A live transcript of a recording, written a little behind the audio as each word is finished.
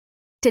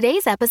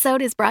Today's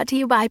episode is brought to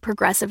you by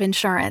Progressive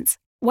Insurance.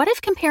 What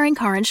if comparing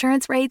car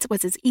insurance rates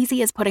was as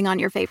easy as putting on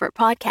your favorite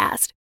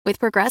podcast? With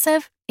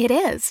Progressive, it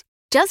is.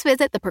 Just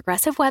visit the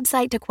Progressive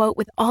website to quote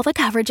with all the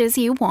coverages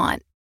you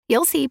want.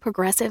 You'll see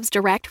Progressive's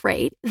direct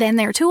rate, then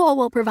their tool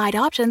will provide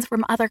options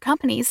from other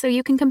companies so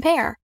you can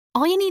compare.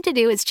 All you need to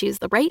do is choose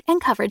the rate and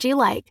coverage you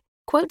like.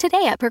 Quote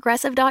today at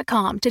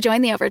Progressive.com to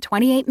join the over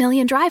 28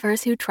 million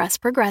drivers who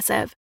trust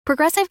Progressive.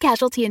 Progressive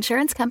Casualty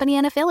Insurance Company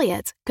and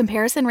Affiliates.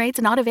 Comparison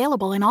rates not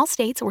available in all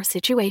states or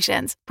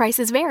situations.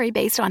 Prices vary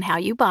based on how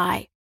you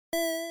buy.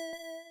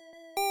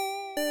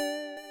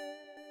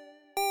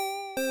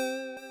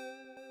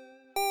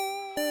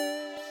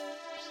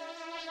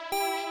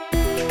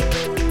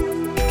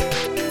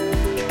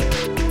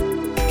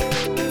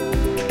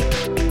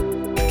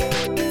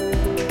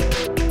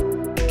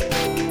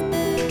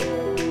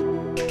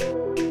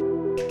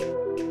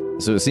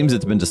 So it seems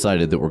it's been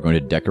decided that we're going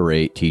to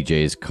decorate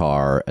TJ's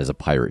car as a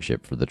pirate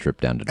ship for the trip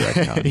down to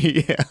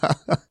DragonCon.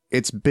 Yeah.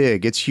 It's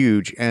big. It's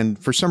huge. And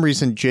for some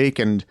reason, Jake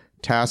and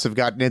Tass have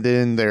gotten it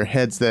in their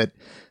heads that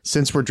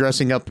since we're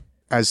dressing up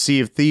as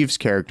Sea of Thieves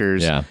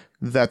characters,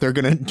 that they're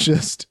going to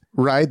just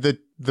ride the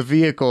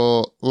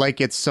vehicle like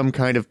it's some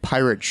kind of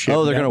pirate ship.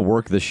 Oh, they're going to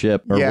work the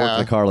ship or work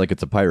the car like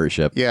it's a pirate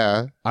ship.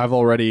 Yeah. I've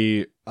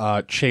already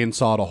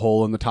chainsawed a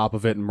hole in the top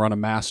of it and run a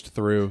mast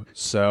through,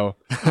 so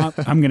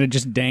I'm going to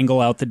just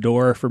dangle out the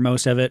door for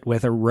most of it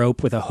with a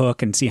rope with a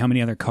hook and see how many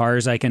other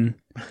cars I can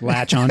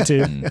latch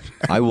onto.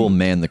 I will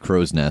man the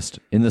crow's nest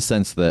in the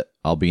sense that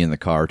I'll be in the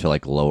car to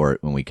like lower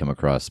it when we come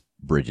across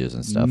bridges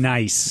and stuff.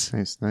 Nice.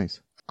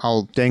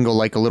 I'll dangle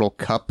like a little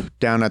cup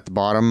down at the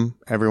bottom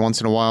every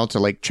once in a while to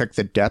like check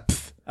the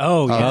depth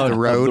of the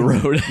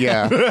road.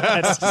 Yeah.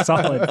 That's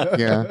solid.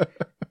 Yeah.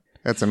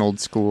 That's an old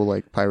school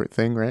like pirate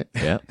thing, right?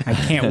 Yeah. I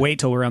can't wait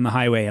till we're on the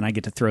highway and I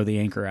get to throw the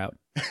anchor out.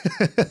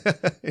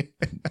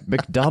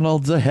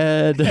 McDonald's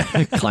ahead.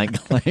 Clank,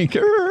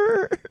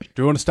 clanker.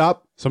 Do you want to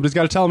stop? Somebody's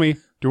got to tell me. Do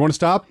you want to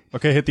stop?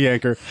 Okay, hit the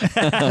anchor.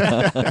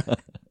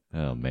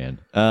 Oh, man.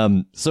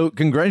 So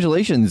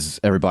congratulations,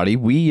 everybody.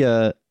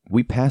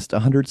 We passed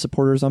 100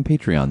 supporters on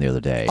Patreon the other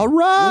day. All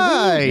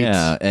right.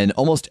 Yeah, and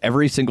almost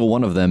every single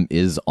one of them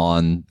is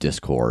on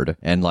Discord.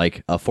 And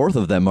like a fourth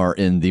of them are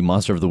in the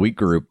Monster of the Week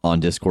group on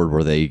Discord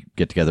where they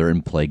get together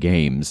and play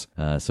games.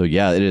 So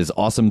yeah, it is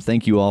awesome.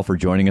 Thank you all for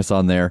joining us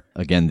on there.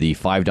 Again, the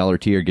 $5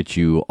 tier gets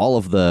you all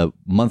of the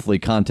monthly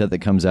content that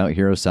comes out,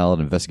 Hero Salad,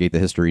 Investigate the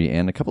History,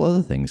 and a couple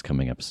other things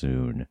coming up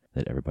soon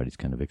that everybody's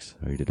kind of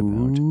excited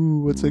about.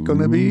 Ooh, what's it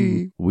gonna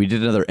be? We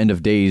did another End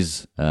of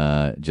Days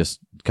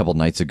just a couple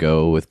nights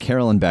ago with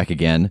Carolyn back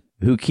again,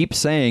 who keeps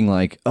saying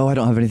like, oh, I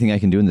don't have anything I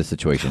can do in this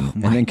situation.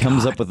 And then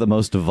comes up with the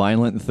most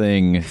violent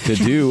thing to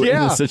do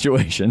in this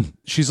situation.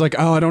 She's like,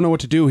 oh, I don't know what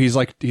to do. He's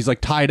like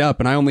tied up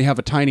and I only have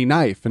a tiny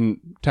knife. And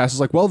Tass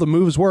is like, well, the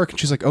moves work. And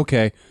she's like,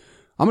 okay,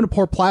 I'm going to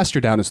pour plaster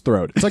down his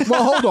throat. It's like,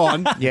 well, hold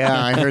on.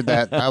 Yeah, I heard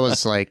that. That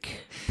was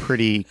like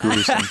pretty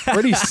gruesome.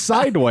 Pretty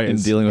sideways.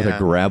 And dealing with a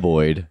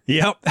graboid.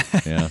 Yep.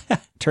 Yeah.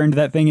 Turned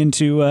that thing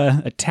into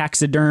a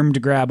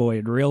taxidermed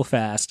graboid real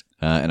fast.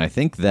 And I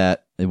think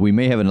that we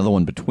may have another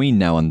one between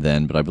now and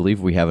then, but I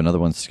believe we have another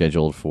one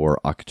scheduled for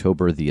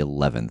October the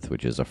 11th,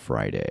 which is a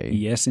Friday.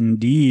 Yes,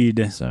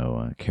 indeed.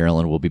 So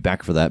Carolyn will be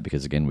back for that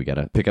because, again, we got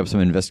to pick up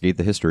some Investigate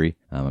the History.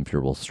 I'm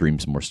sure we'll stream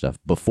some more stuff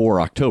before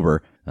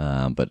October,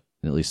 but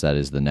at least that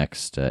is the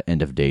next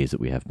end of days that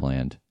we have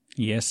planned.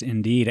 Yes,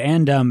 indeed.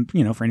 And,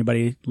 for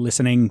anybody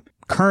listening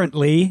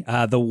currently,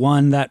 the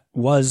one that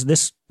was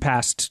this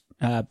past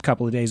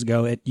couple of days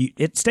ago,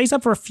 it stays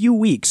up for a few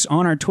weeks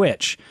on our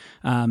Twitch.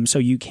 So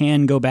you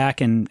can go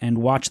back and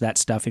watch that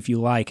stuff if you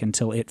like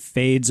until it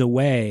fades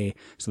away.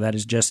 So that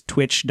is just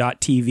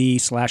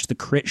twitch.tv/The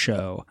Crit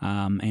Show.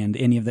 And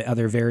any of the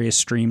other various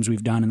streams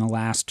we've done in the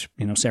last,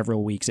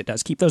 several weeks. It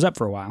does keep those up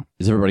for a while.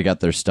 Has everybody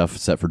got their stuff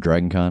set for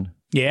DragonCon?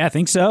 Yeah, I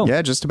think so.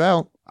 Yeah, just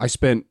about. I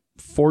spent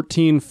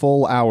 14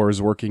 full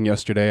hours working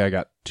yesterday. I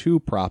got 2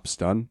 props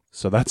done.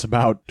 So that's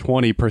about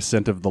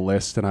 20% of the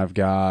list. And I've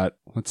got,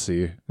 let's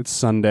see, it's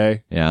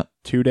Sunday. Yeah.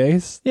 2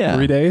 days? Yeah.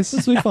 3 days?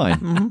 This will be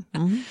fine.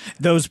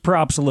 Those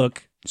props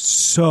look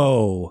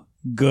so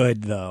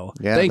good, though.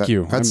 Yeah, Thank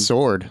you. That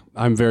sword.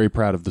 I'm very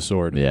proud of the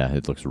sword. Yeah,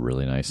 it looks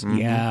really nice. Mm-hmm.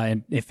 Yeah,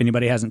 and if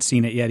anybody hasn't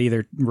seen it yet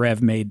either,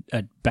 Rev made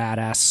a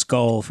badass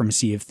skull from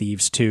Sea of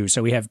Thieves too.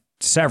 So we have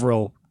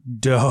several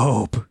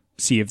dope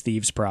Sea of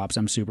Thieves props.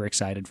 I'm super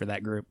excited for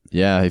that group.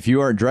 Yeah, if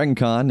you are at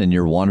DragonCon and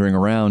you're wandering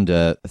around,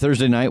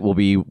 Thursday night we'll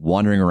be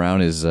wandering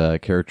around as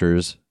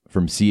characters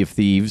from Sea of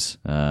Thieves.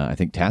 I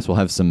think Tass will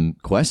have some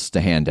quests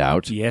to hand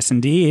out. Yes,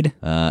 indeed.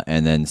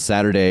 And then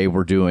Saturday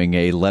we're doing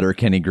a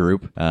Letterkenny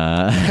group.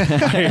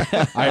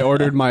 I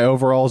ordered my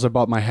overalls. I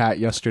bought my hat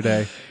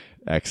yesterday.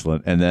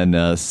 Excellent. And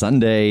then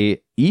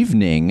Sunday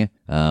evening,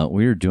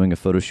 we're doing a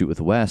photo shoot with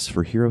Wes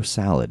for Hero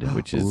Salad,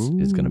 which is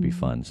going to be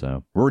fun.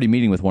 So we're already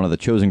meeting with one of the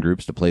chosen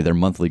groups to play their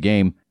monthly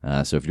game.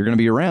 So if you're going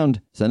to be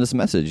around, send us a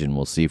message and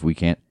we'll see if we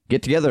can't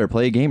get together,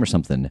 play a game or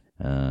something.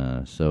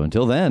 So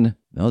until then,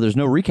 there's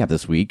no recap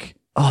this week.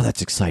 Oh,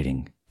 that's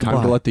exciting.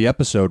 Time to let the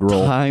episode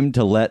roll. Time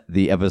to let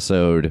the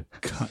episode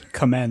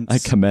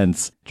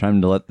commence.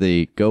 Time to let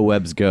the go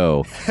webs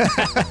go.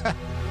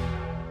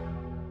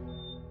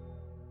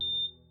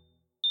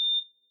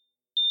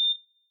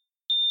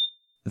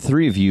 The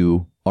three of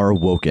you are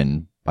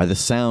awoken by the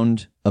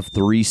sound of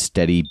 3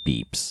 steady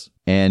beeps.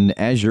 And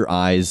as your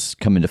eyes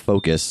come into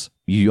focus,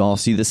 you all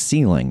see the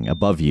ceiling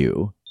above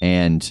you,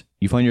 and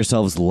you find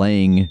yourselves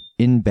laying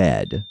in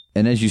bed.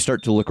 And as you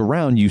start to look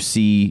around, you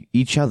see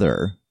each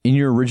other in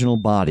your original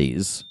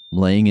bodies,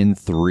 laying in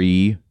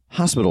 3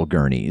 hospital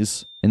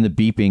gurneys, and the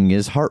beeping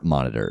is heart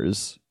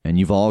monitors, and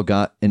you've all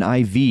got an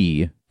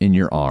IV in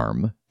your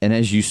arm. And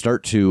as you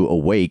start to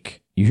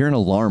awake, you hear an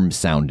alarm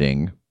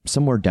sounding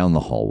somewhere down the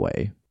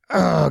hallway.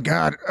 Oh,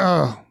 God.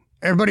 Oh,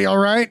 everybody all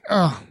right?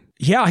 Oh.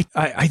 Yeah,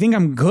 I think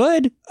I'm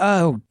good.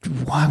 Oh,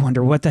 I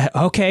wonder what the heck.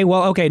 Okay,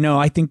 no,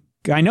 I think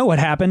I know what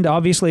happened.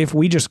 Obviously, if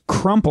we just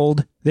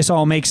crumpled, this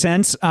all makes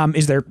sense.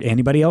 Is there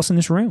anybody else in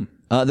this room?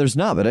 There's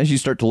not, but as you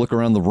start to look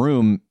around the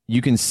room,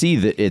 you can see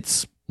that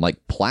it's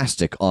like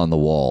plastic on the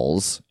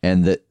walls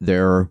and that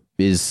there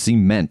is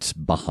cement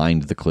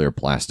behind the clear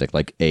plastic,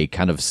 like a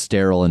kind of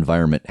sterile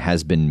environment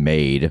has been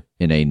made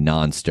in a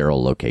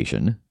non-sterile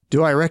location.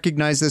 Do I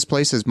recognize this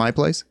place as my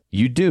place?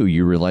 You do.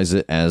 You realize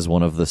it as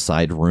one of the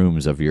side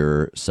rooms of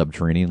your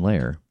subterranean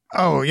lair.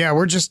 Oh, yeah,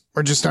 we're just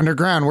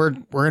underground.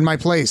 We're in my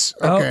place.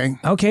 Okay.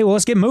 Oh, okay, well,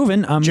 let's get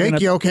moving.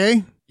 Jake, you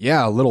okay?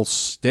 Yeah, a little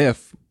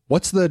stiff.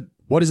 What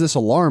is this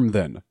alarm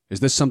then? Is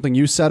this something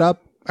you set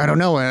up? I don't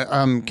know.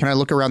 Can I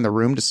look around the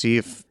room to see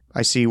if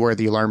I see where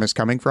the alarm is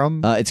coming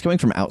from? It's coming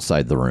from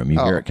outside the room.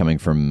 You hear it coming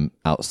from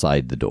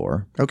outside the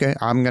door. Okay,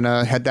 I'm going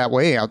to head that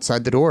way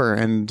outside the door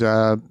and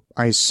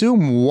I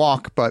assume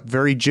walk, but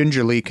very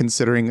gingerly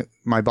considering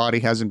my body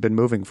hasn't been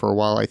moving for a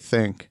while, I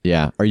think.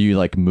 Yeah. Are you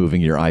like moving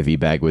your IV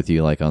bag with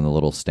you like on the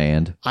little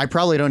stand? I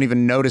probably don't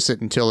even notice it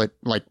until it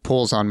like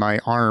pulls on my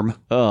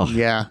arm. Oh.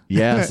 Yeah.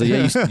 Yeah. So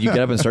yeah, you get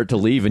up and start to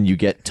leave and you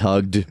get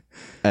tugged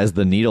as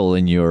the needle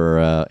in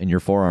your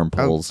forearm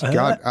pulls. Oh,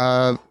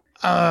 God.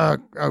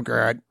 Oh,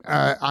 God.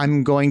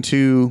 I'm going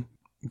to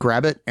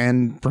grab it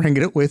and bring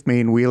it with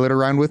me and wheel it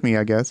around with me,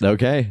 I guess.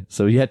 Okay.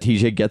 So yeah,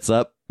 TJ gets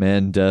up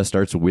and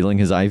starts wheeling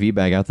his IV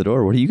bag out the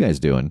door. What are you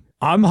guys doing?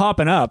 I'm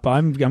hopping up.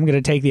 I'm going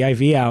to take the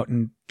IV out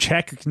and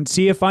check and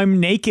see if I'm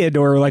naked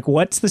or like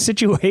what's the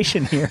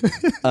situation here.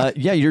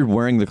 Yeah, you're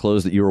wearing the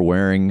clothes that you were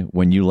wearing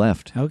when you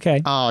left.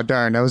 Okay. Oh,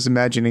 darn. I was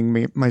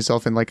imagining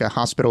myself in like a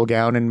hospital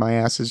gown and my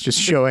ass is just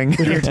showing.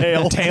 Your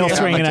tail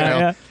swinging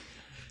out.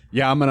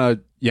 Yeah, I'm going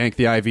to yank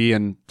the IV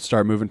and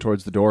start moving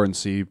towards the door and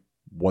see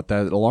what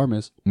that alarm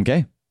is.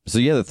 Okay. So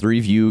yeah, the three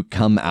of you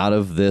come out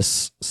of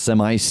this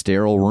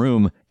semi-sterile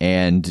room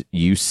and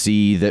you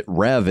see that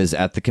Rev is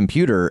at the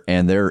computer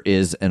and there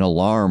is an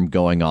alarm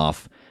going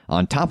off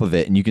on top of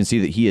it. And you can see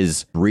that he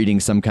is reading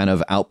some kind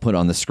of output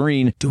on the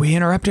screen. Do we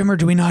interrupt him or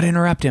do we not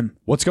interrupt him?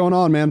 What's going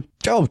on, man?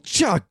 Oh,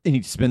 Chuck! And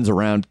he spins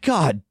around.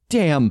 God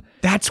damn.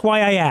 That's why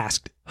I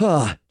asked.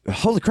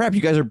 Holy crap, you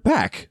guys are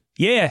back.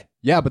 Yeah.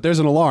 Yeah, but there's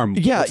an alarm.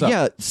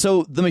 Yeah.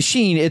 So the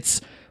machine,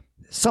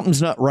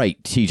 something's not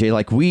right, TJ.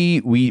 Like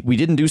we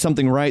didn't do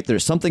something right.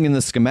 There's something in the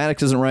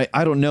schematics isn't right.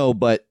 I don't know,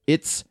 but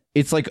it's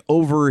like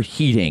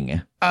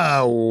overheating.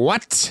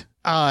 What?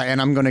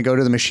 And I'm going to go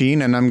to the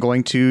machine and I'm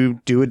going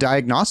to do a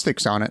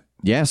diagnostics on it.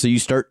 Yeah, so you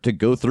start to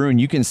go through and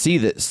you can see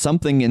that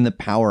something in the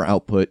power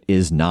output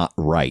is not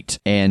right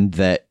and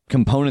that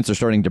components are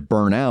starting to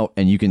burn out.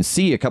 And you can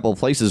see a couple of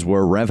places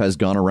where Rev has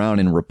gone around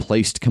and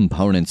replaced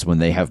components when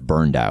they have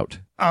burned out.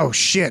 Oh,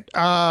 shit.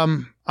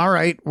 All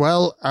right.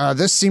 Well,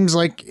 this seems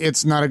like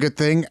it's not a good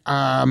thing.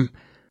 And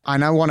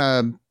I want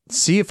to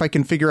see if I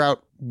can figure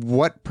out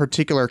what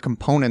particular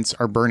components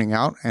are burning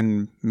out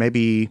and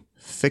maybe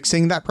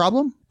fixing that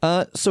problem.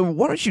 So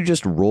why don't you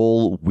just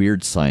roll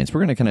weird science?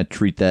 We're going to kind of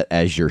treat that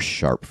as you're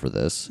sharp for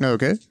this.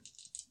 Okay.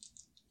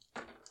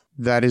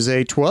 That is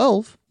a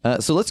 12.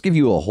 So let's give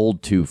you a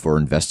hold 2 for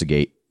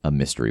investigate a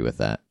mystery with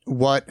that.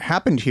 What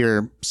happened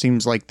here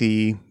seems like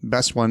the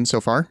best one so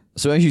far.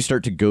 So as you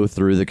start to go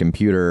through the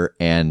computer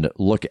and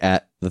look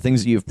at the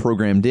things that you've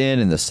programmed in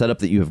and the setup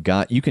that you have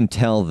got, you can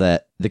tell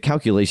that the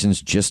calculations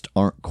just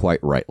aren't quite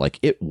right. Like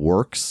it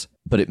works,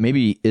 but it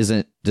maybe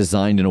isn't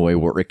designed in a way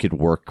where it could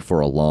work for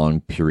a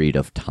long period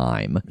of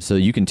time. So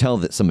you can tell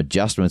that some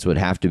adjustments would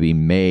have to be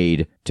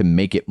made to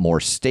make it more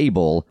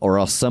stable, or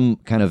else some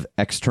kind of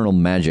external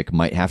magic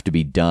might have to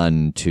be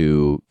done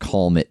to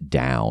calm it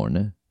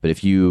down. But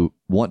if you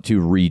want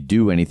to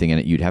redo anything in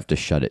it, you'd have to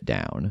shut it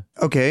down.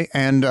 Okay,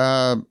 and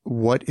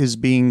what is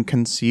being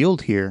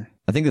concealed here?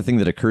 I think the thing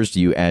that occurs to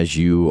you as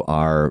you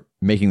are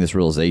making this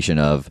realization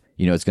of,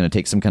 it's going to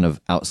take some kind of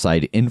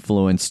outside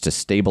influence to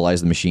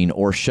stabilize the machine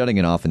or shutting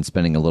it off and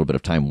spending a little bit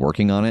of time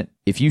working on it.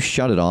 If you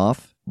shut it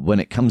off,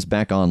 when it comes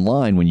back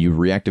online, when you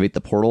reactivate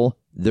the portal,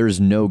 there's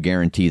no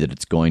guarantee that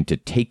it's going to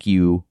take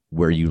you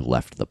where you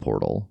left the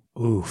portal.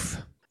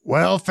 Oof.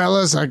 Well,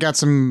 fellas, I got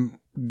some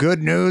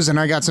good news and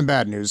I got some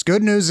bad news.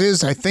 Good news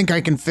is I think I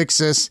can fix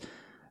this.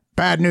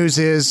 Bad news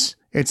is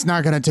it's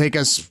not going to take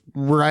us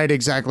right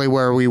exactly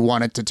where we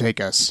want it to take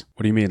us.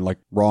 What do you mean, like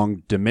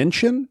wrong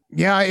dimension?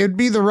 Yeah, it'd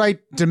be the right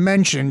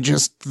dimension,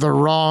 just the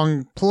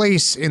wrong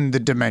place in the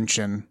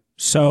dimension.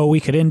 So we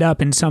could end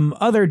up in some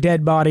other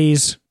dead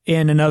bodies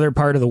in another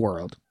part of the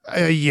world.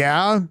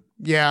 Yeah.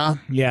 Yeah,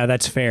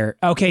 that's fair.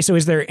 Okay, so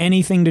is there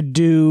anything to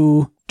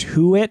do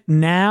to it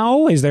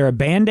now? Is there a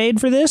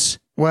Band-Aid for this?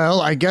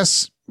 Well, I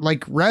guess,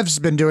 like Rev's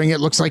been doing, it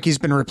looks like he's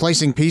been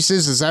replacing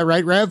pieces. Is that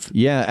right, Rev?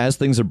 Yeah, as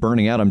things are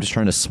burning out, I'm just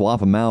trying to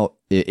swap them out.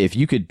 If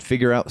you could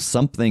figure out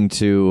something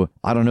to,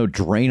 I don't know,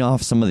 drain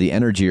off some of the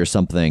energy or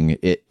something,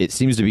 it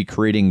seems to be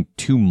creating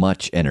too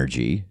much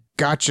energy.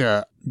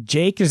 Gotcha.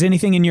 Jake, does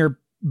anything in your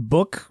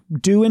book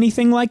do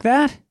anything like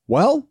that?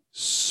 Well,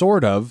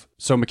 sort of.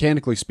 So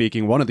mechanically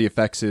speaking, one of the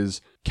effects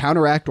is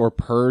counteract or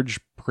purge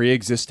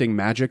pre-existing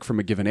magic from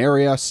a given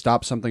area,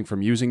 stop something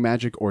from using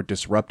magic, or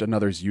disrupt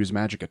another's use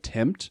magic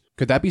attempt.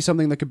 Could that be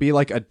something that could be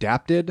like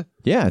adapted?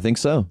 Yeah, I think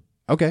so.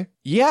 Okay.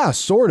 Yeah,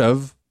 sort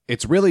of.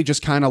 It's really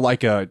just kind of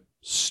like a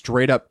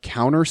straight up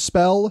counter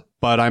spell,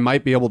 but I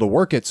might be able to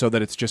work it so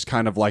that it's just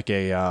kind of like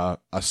a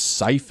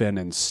siphon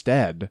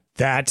instead.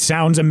 That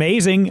sounds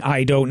amazing.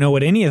 I don't know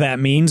what any of that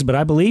means, but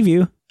I believe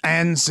you.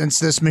 And since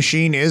this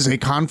machine is a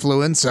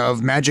confluence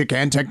of magic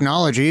and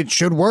technology, it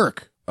should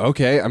work.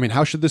 Okay, I mean,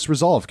 how should this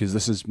resolve? Because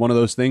this is one of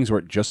those things where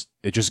it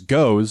just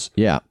goes.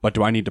 Yeah. But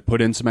do I need to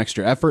put in some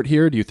extra effort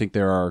here? Do you think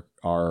there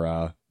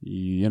are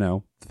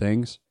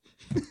things?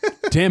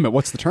 Damn it!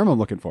 What's the term I'm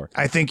looking for?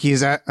 I think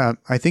he's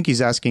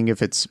asking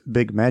if it's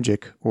big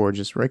magic or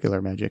just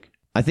regular magic.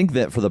 I think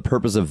that for the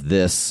purpose of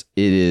this,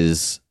 it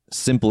is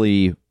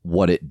simply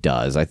what it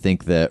does. I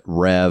think that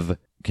Rev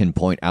can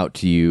point out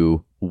to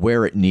you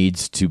where it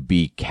needs to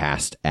be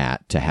cast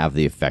at to have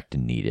the effect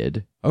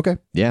needed. Okay.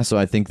 Yeah, so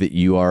I think that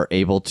you are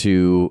able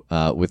to,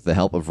 with the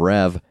help of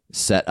Rev,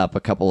 set up a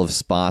couple of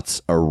spots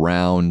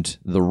around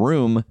the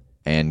room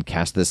and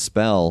cast this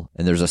spell,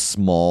 and there's a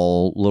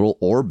small little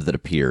orb that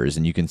appears,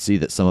 and you can see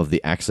that some of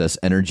the excess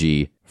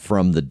energy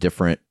from the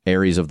different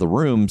areas of the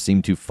room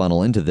seem to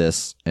funnel into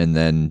this and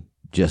then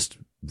just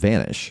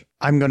vanish.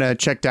 I'm going to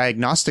check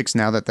diagnostics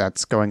now that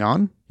that's going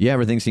on. Yeah,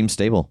 everything seems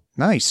stable.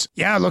 Nice.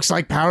 Yeah, it looks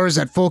like power's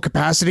at full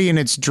capacity and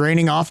it's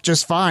draining off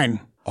just fine.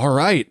 All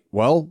right.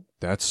 Well,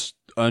 that's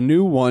a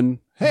new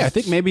one. Hey, I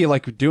think maybe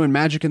like doing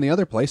magic in the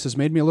other place has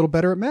made me a little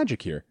better at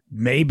magic here.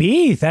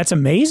 Maybe. That's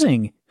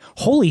amazing.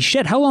 Holy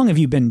shit, how long have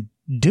you been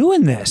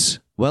doing this?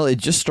 Well, it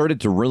just started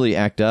to really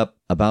act up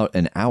about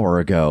an hour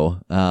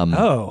ago.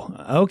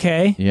 Oh,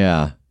 okay.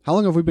 Yeah. How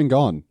long have we been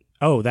gone?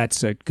 Oh,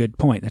 that's a good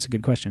point. That's a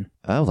good question.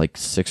 Oh, like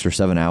 6 or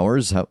 7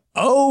 hours.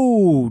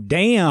 Oh,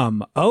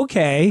 damn.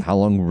 Okay. How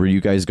long were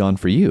you guys gone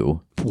for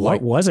you?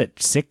 What was it?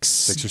 6?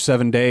 6 or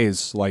 7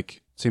 days.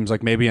 Like, seems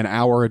like maybe an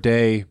hour a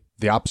day,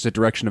 the opposite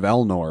direction of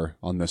Elnor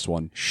on this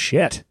one.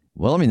 Shit.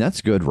 Well, I mean, that's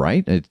good,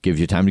 right? It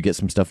gives you time to get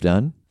some stuff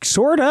done.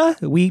 Sorta.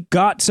 We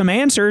got some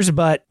answers,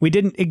 but we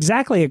didn't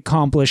exactly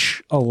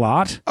accomplish a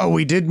lot. Oh,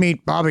 we did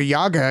meet Baba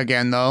Yaga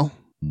again, though.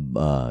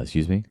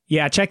 Excuse me?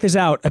 Yeah, check this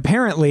out.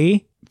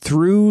 Apparently,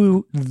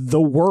 through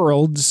the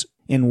worlds,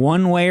 in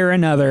one way or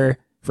another,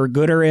 for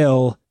good or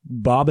ill,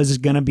 Baba's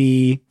going to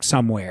be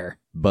somewhere.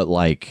 But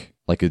like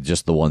it's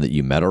just the one that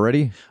you met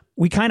already?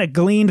 We kind of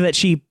gleaned that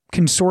she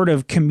can sort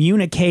of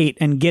communicate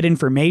and get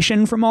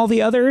information from all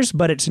the others,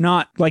 but it's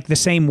not like the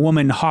same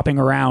woman hopping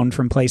around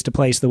from place to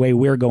place the way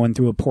we're going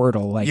through a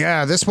portal. Like,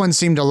 yeah, this one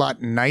seemed a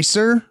lot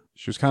nicer.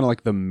 She was kind of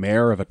like the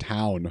mayor of a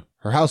town.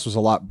 Her house was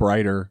a lot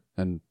brighter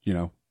and,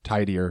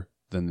 tidier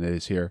than it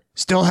is here.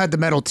 Still had the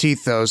metal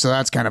teeth, though, so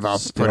that's kind of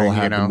off-putting, Still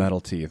had the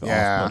metal teeth,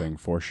 Yeah. off-putting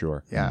for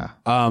sure. Yeah.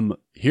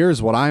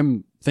 Here's what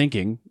I'm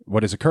thinking,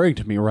 what is occurring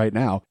to me right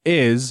now,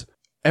 is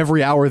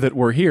every hour that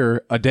we're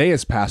here, a day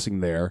is passing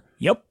there.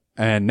 Yep.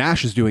 And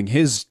Nash is doing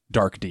his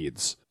dark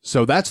deeds.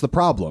 So that's the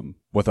problem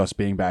with us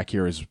being back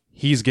here is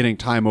he's getting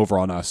time over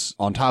on us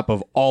on top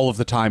of all of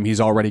the time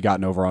he's already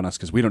gotten over on us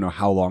because we don't know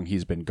how long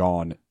he's been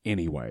gone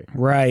anyway.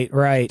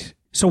 Right.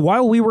 So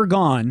while we were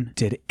gone,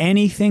 did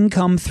anything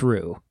come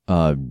through?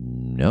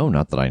 No,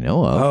 not that I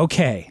know of.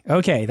 Okay.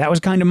 That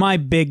was kind of my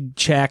big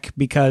check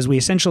because we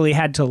essentially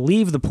had to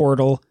leave the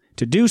portal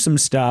to do some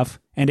stuff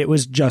and it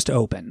was just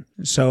open.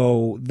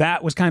 So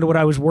that was kind of what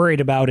I was worried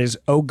about is,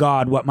 oh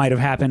God, what might have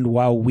happened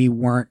while we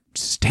weren't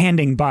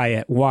standing by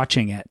it,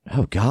 watching it.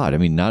 Oh God, I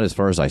mean, not as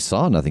far as I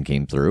saw, nothing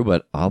came through,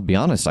 but I'll be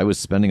honest, I was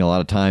spending a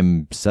lot of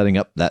time setting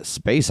up that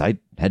space. I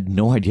had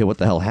no idea what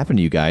the hell happened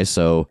to you guys,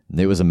 so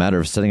it was a matter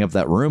of setting up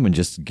that room and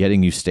just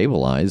getting you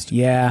stabilized.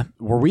 Yeah.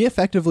 Were we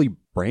effectively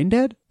brain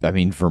dead? I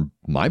mean, from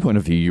my point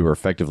of view, you were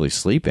effectively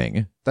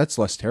sleeping. That's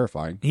less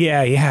terrifying.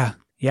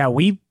 Yeah,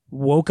 we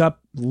woke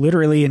up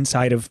literally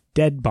inside of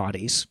dead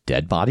bodies.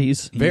 Dead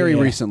bodies? Very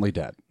recently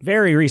dead.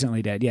 Very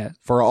recently dead, yeah.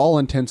 For all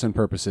intents and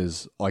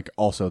purposes, like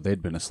also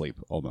they'd been asleep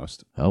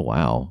almost. Oh,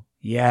 wow.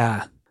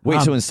 Yeah.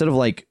 Wait, so instead of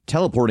like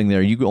teleporting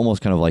there, you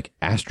almost kind of like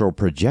astral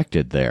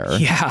projected there.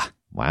 Yeah.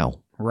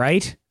 Wow.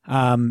 Right?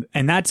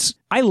 And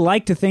I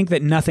like to think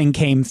that nothing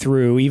came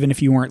through, even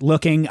if you weren't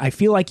looking. I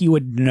feel like you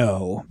would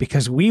know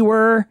because we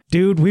were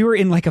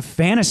in like a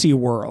fantasy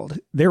world.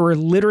 There were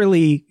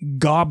literally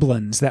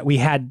goblins that we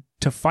had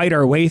to fight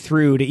our way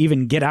through to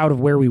even get out of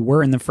where we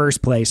were in the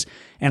first place.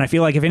 And I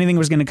feel like if anything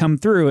was going to come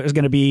through, it was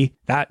going to be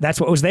that's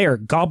what was there,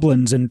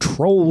 goblins and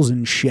trolls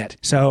and shit.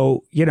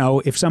 So,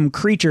 if some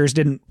creatures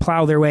didn't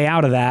plow their way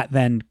out of that,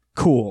 then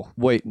cool.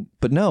 Wait,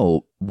 but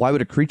no, why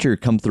would a creature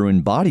come through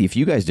in body if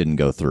you guys didn't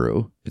go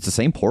through? It's the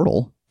same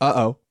portal.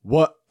 Uh-oh.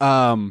 What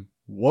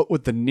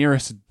would the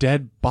nearest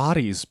dead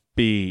bodies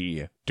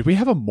be? Do we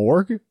have a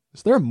morgue?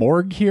 Is there a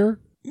morgue here?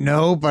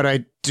 No, but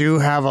I do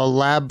have a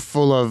lab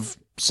full of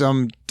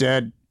some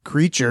dead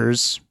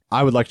creatures.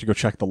 I would like to go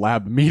check the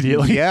lab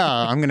immediately. Yeah,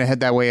 I'm going to head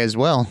that way as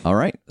well. All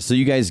right. So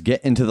you guys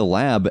get into the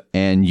lab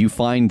and you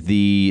find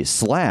the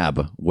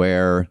slab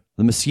where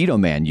the Mosquito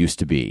Man used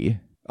to be.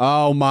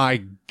 Oh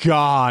my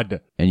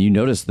God. And you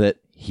notice that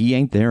he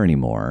ain't there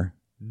anymore.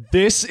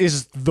 This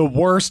is the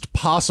worst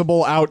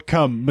possible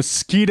outcome.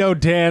 Mosquito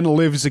Dan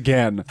lives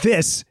again.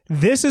 This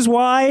is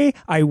why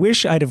I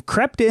wish I'd have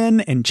crept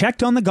in and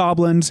checked on the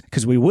goblins,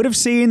 because we would have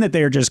seen that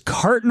they're just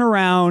carting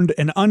around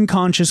an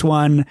unconscious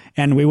one,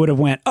 and we would have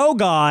went, oh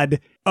God,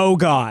 oh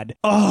God.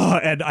 Oh,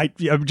 and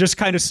I'm just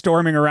kind of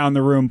storming around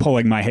the room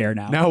pulling my hair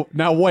now.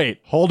 Now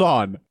wait, hold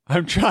on.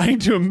 I'm trying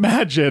to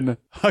imagine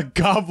a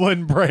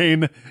goblin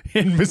brain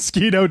in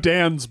Mosquito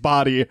Dan's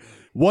body.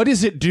 What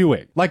is it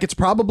doing? Like, it's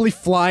probably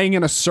flying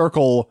in a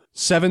circle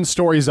 7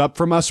 stories up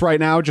from us right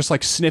now, just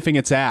like sniffing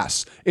its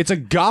ass. It's a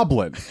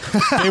goblin.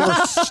 They were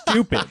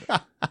stupid.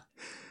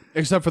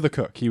 Except for the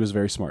cook. He was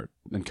very smart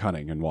and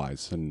cunning and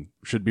wise and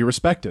should be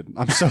respected.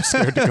 I'm so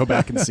scared to go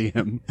back and see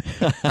him.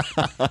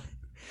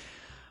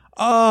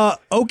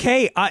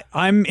 Okay,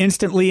 I'm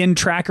instantly in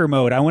tracker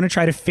mode. I want to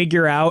try to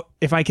figure out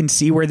if I can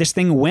see where this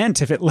thing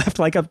went, if it left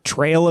like a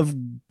trail of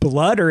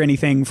blood or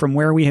anything from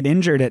where we had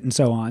injured it and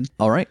so on.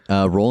 All right,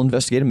 roll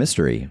investigate a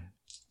mystery.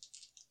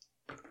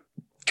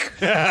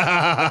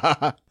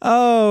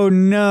 Oh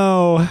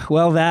no.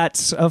 Well,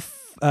 that's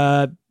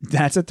a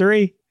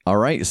 3. All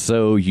right,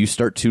 so you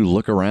start to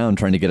look around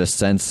trying to get a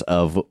sense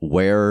of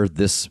where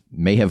this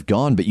may have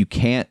gone, but you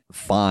can't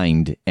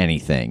find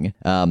anything.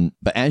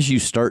 But as you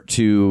start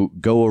to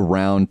go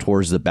around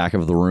towards the back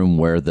of the room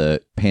where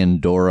the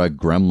Pandora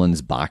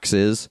Gremlins box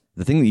is,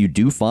 the thing that you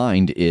do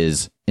find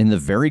is in the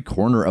very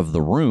corner of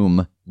the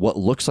room, what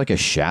looks like a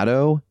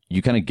shadow.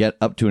 You kind of get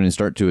up to it and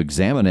start to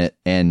examine it,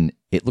 and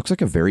it looks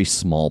like a very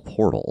small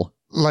portal.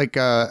 Like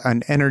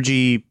an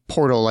energy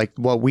portal, like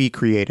what we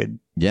created.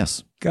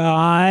 Yes.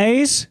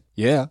 Guys?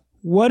 Yeah.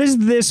 What does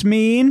this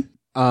mean?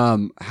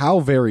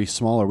 How very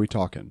small are we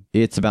talking?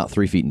 It's about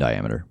 3 feet in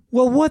diameter.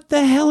 Well, what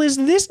the hell is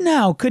this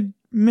now? Could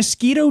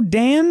Mosquito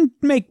Dan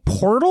make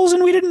portals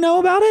and we didn't know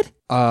about it?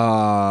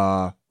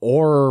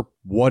 Or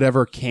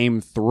whatever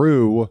came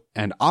through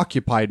and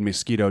occupied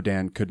Mosquito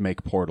Dan could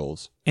make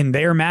portals. And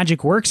their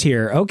magic works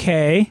here.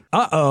 Okay.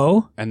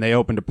 Uh-oh. And they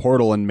opened a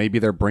portal and maybe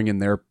they're bringing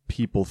their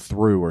people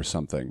through or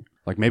something.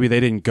 Like maybe they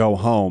didn't go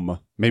home.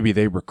 Maybe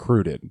they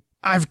recruited.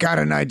 I've got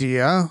an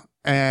idea,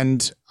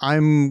 and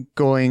I'm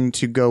going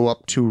to go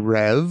up to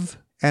Rev,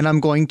 and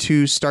I'm going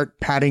to start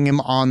patting him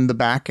on the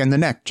back and the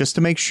neck just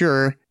to make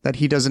sure that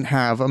he doesn't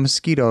have a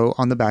mosquito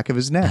on the back of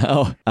his neck.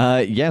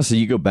 Yeah, so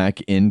you go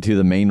back into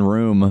the main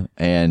room,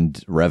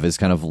 and Rev is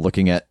kind of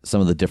looking at some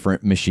of the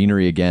different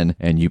machinery again,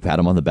 and you pat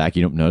him on the back.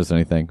 You don't notice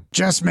anything.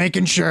 Just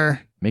making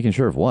sure. Making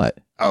sure of what?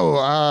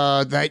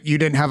 Oh, that you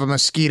didn't have a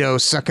mosquito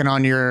sucking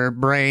on your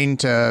brain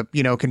to,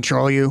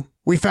 control you.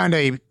 We found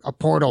a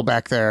portal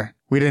back there.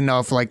 We didn't know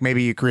if,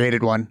 maybe you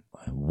created one.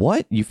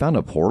 What? You found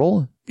a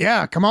portal?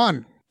 Yeah, come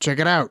on. Check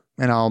it out.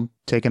 And I'll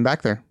take him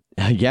back there.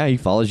 Yeah, he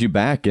follows you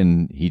back,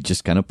 and he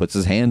just kind of puts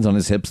his hands on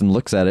his hips and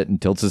looks at it and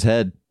tilts his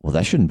head. Well,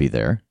 that shouldn't be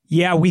there.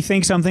 Yeah, we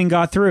think something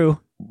got through.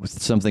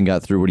 Something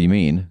got through? What do you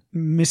mean?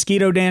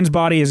 Mosquito Dan's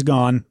body is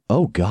gone.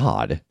 Oh,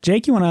 God.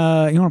 Jake, you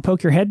wanna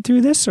poke your head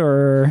through this,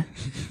 or?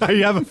 I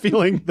have a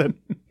feeling that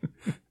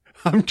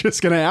I'm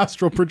just going to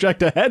astral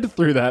project a head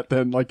through that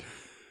then.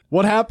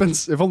 What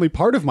happens if only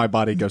part of my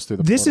body goes through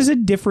the portal? This is a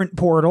different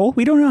portal.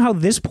 We don't know how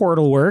this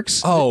portal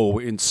works. Oh,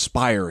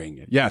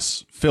 inspiring.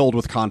 Yes, filled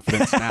with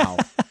confidence now.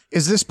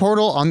 Is this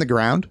portal on the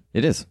ground?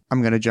 It is.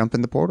 I'm going to jump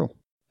in the portal.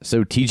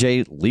 So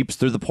TJ leaps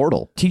through the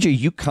portal. TJ,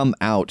 you come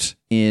out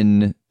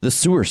in the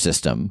sewer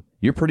system.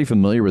 You're pretty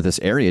familiar with this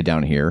area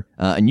down here.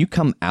 And you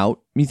come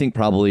out, you think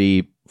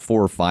probably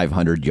 400 or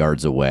 500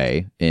 yards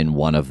away in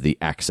one of the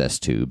access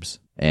tubes.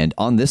 And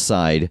on this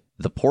side,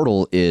 the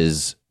portal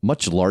is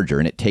much larger,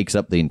 and it takes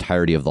up the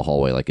entirety of the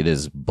hallway. Like, it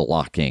is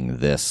blocking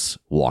this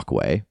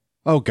walkway.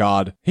 Oh,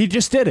 God. He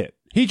just did it.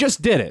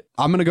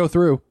 I'm going to go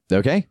through.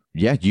 Okay.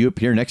 Yeah, you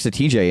appear next to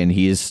TJ, and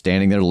he is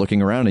standing there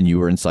looking around, and you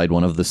were inside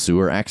one of the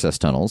sewer access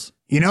tunnels.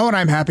 You know what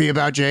I'm happy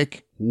about,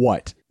 Jake?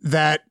 What?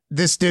 That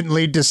this didn't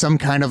lead to some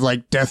kind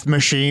of, death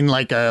machine,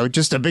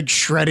 just a big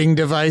shredding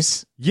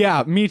device.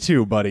 Yeah, me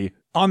too, buddy.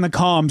 On the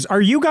comms, are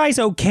you guys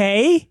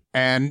okay?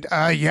 And,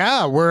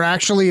 yeah, we're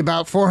actually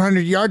about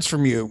 400 yards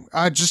from you.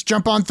 Just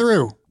jump on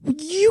through.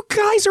 You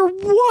guys are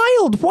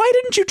wild. Why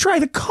didn't you try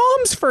the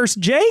comms first,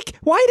 Jake?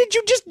 Why did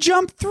you just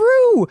jump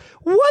through?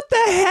 What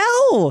the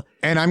hell?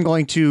 And I'm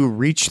going to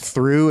reach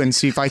through and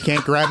see if I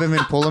can't grab him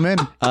and pull him in.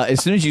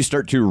 As soon as you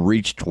start to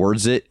reach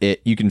towards it,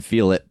 you can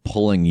feel it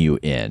pulling you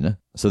in.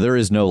 So there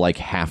is no like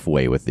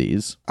halfway with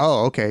these.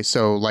 Oh, okay.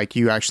 So like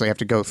you actually have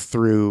to go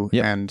through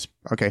and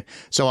okay.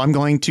 So I'm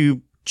going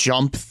to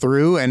jump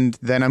through and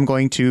then I'm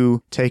going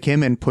to take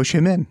him and push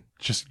him in.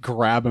 Just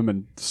grab him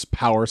and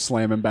power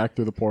slam him back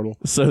through the portal.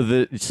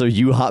 So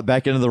you hop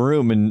back into the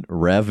room and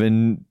Rev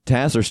and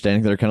Tass are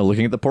standing there kind of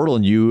looking at the portal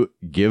and you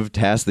give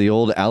Tass the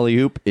old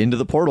alley-oop into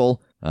the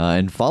portal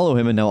and follow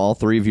him, and now all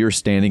three of you are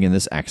standing in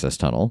this access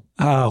tunnel.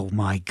 Oh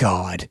my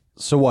God.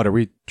 So what, are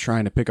we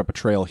trying to pick up a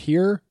trail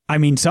here? I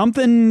mean,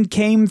 something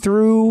came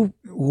through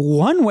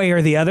one way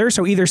or the other,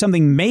 so either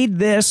something made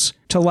this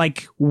to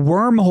like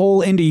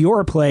wormhole into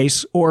your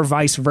place or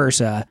vice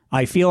versa.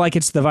 I feel like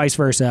it's the vice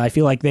versa. I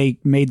feel like they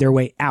made their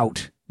way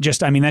out. That's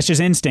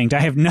just instinct. I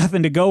have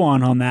nothing to go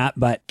on that,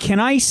 but can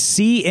I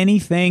see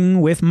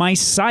anything with my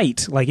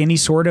sight? Like any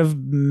sort of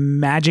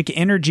magic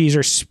energies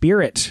or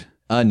spirit?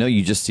 No,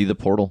 you just see the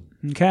portal.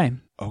 Okay.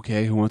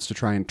 Okay, who wants to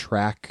try and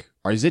track?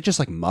 Or is it just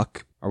like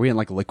muck? Are we in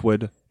like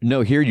liquid?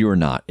 No, here you are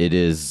not. It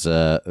is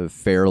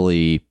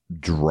fairly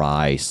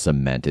dry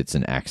cement. It's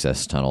an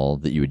access tunnel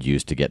that you would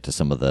use to get to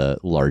some of the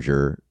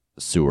larger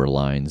sewer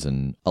lines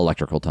and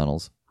electrical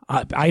tunnels.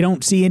 I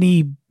don't see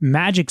any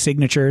magic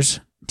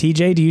signatures.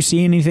 TJ, do you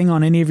see anything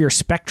on any of your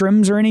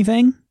spectrums or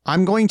anything?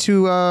 I'm going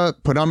to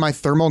put on my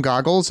thermal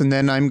goggles, and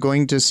then I'm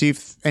going to see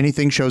if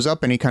anything shows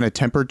up, any kind of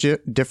temperature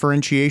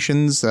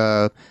differentiations,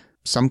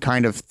 some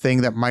kind of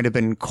thing that might have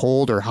been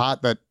cold or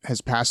hot that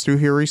has passed through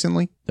here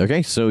recently.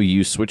 Okay, so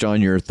you switch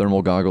on your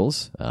thermal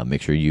goggles.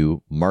 Make sure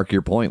you mark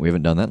your point. We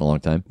haven't done that in a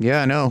long time.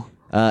 Yeah, I know.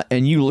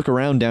 And you look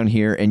around down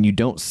here, and you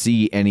don't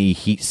see any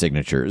heat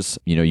signatures.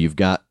 You know, you've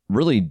got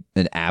really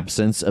an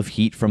absence of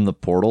heat from the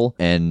portal,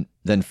 and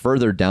then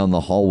further down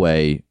the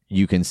hallway,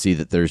 you can see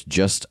that there's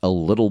just a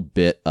little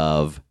bit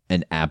of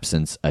an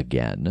absence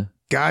again.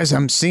 Guys,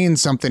 I'm seeing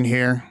something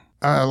here.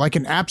 Like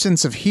an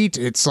absence of heat.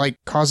 It's like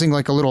causing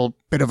like a little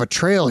bit of a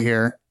trail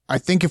here. I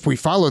think if we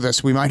follow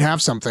this, we might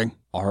have something.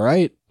 All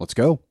right, let's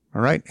go.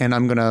 All right, and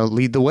I'm going to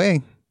lead the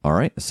way. All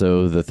right,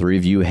 so the three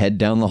of you head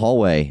down the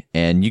hallway,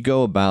 and you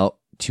go about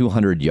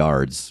 200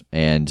 yards,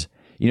 and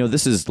you know,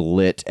 this is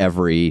lit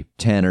every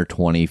 10 or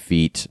 20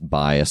 feet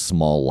by a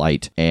small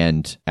light.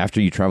 And after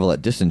you travel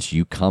that distance,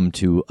 you come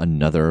to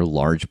another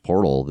large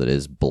portal that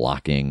is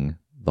blocking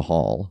the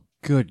hall.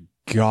 Good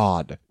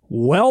God.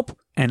 Welp,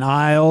 and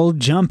I'll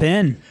jump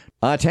in.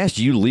 Tash,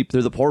 you leap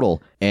through the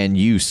portal and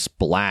you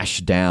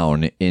splash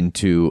down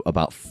into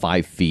about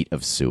 5 feet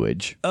of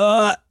sewage.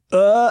 I'm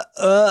going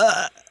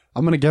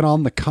to get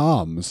on the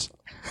comms.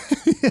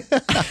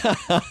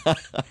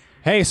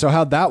 Hey, so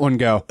how'd that one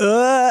go?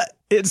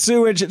 It's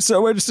sewage. It's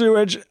so much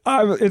sewage.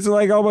 It's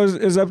like almost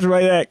is up to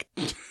my neck.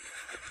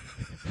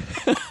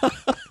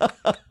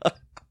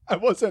 I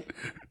wasn't.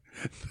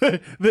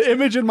 The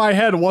image in my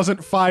head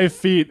wasn't 5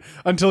 feet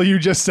until you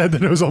just said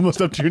that it was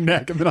almost up to your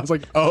neck. And then I was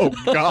like, oh,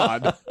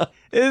 God.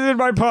 It's in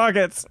my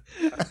pockets.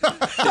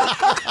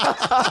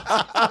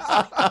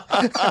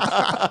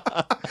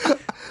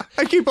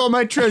 I keep all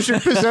my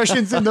treasured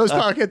possessions in those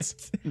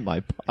pockets. In my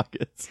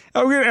pockets.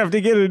 I'm going to have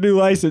to get a new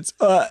license.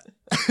 I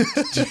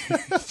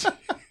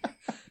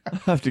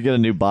have to get a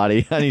new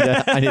body. I need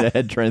a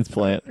head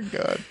transplant.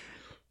 God.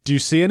 Do you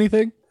see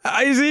anything?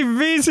 I see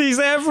feces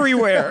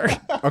everywhere.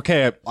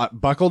 Okay,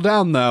 buckle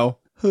down, though.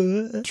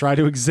 Try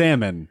to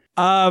examine.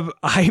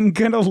 I'm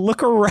going to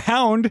look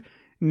around,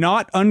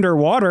 not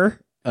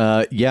underwater.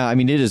 Yeah, I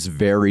mean, it is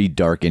very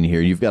dark in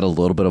here. You've got a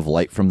little bit of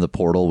light from the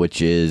portal,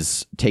 which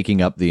is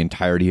taking up the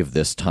entirety of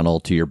this tunnel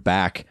to your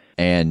back,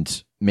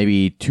 and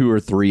maybe 200 or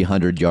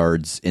 300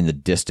 yards in the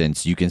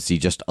distance, you can see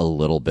just a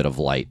little bit of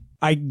light.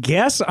 I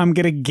guess I'm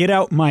going to get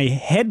out my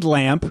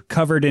headlamp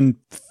covered in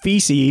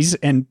feces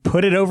and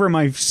put it over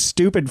my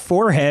stupid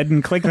forehead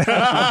and click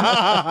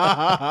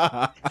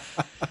that.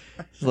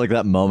 It's like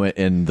that moment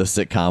in the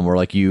sitcom where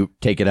like you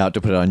take it out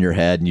to put it on your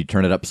head and you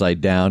turn it upside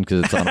down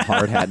because it's on a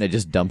hard hat and it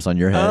just dumps on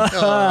your head.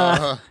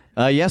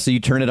 Yeah, so you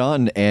turn it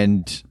on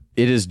and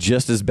it is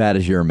just as bad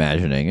as you're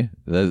imagining.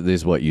 That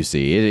is what you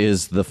see. It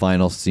is the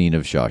final scene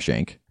of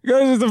Shawshank.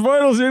 Guys, it's the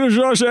final scene of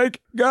Shawshank.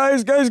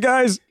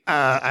 Guys.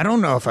 I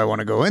don't know if I want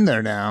to go in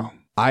there now.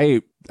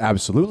 I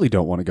absolutely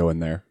don't want to go in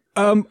there.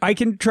 I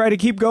can try to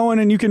keep going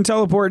and you can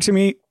teleport to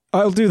me.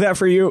 I'll do that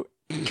for you.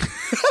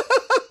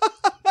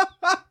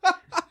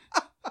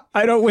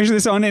 I don't wish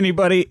this on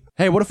anybody.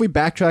 Hey, what if we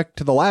backtrack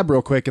to the lab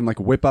real quick and like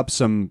whip up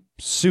some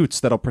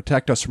suits that'll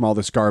protect us from all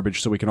this garbage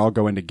so we can all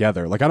go in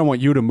together? Like, I don't want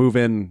you to move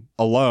in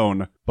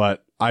alone,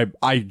 but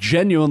I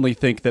genuinely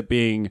think that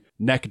being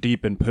neck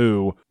deep in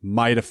poo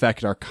might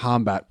affect our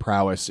combat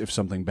prowess if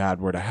something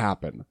bad were to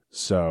happen.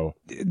 So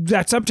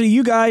that's up to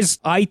you guys.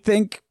 I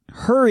think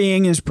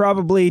hurrying is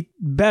probably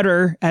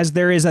better as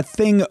there is a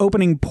thing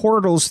opening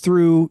portals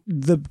through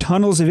the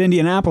tunnels of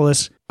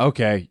Indianapolis.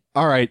 Okay.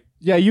 All right.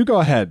 Yeah, you go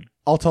ahead.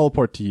 I'll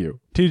teleport to you.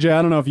 TJ,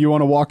 I don't know if you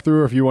want to walk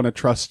through or if you want to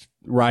trust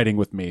riding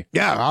with me.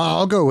 Yeah,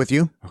 I'll go with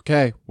you.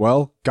 Okay,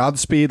 well,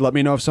 Godspeed. Let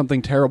me know if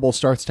something terrible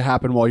starts to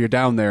happen while you're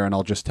down there, and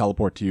I'll just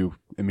teleport to you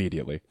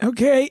immediately.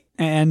 Okay,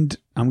 and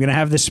I'm going to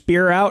have the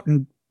spear out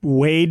and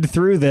wade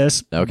through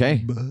this.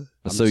 Okay. I'm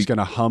just going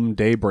to hum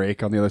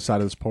Daybreak on the other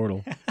side of this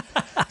portal.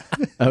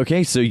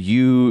 Okay, so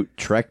you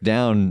trek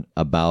down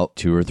about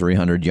 200 or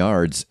 300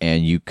 yards,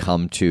 and you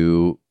come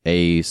to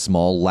a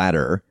small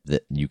ladder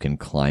that you can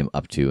climb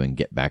up to and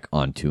get back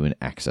onto an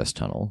access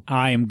tunnel.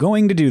 I am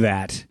going to do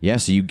that. Yeah,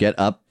 so you get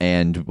up,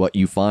 and what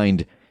you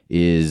find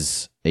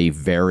is a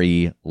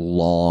very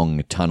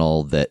long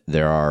tunnel that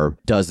there are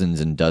dozens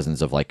and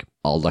dozens of like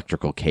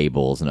electrical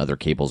cables and other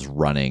cables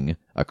running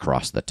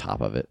across the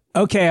top of it.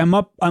 Okay, I'm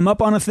up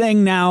on a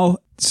thing now,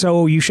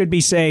 so you should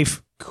be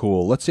safe.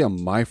 Cool. Let's see how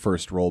my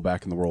first roll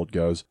back in the world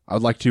goes. I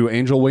would like to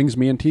Angel Wings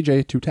me and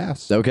TJ to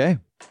tasks. Okay.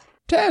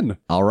 10.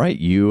 All right,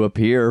 you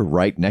appear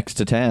right next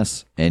to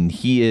Tass, and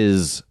he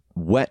is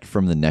wet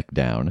from the neck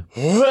down.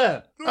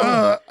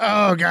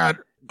 Oh, God.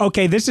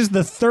 Okay, this is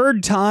the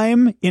third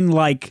time in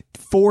like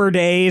 4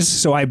 days,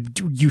 so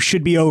you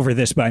should be over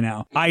this by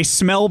now. I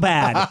smell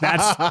bad.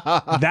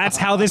 That's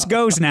how this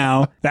goes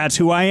now. That's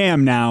who I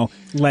am now.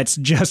 Let's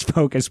just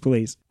focus,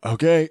 please.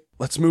 Okay,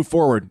 let's move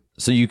forward.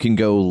 So you can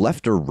go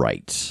left or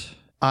right.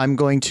 I'm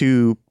going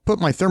to put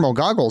my thermal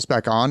goggles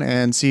back on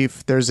and see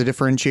if there's a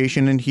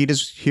differentiation in heat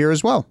here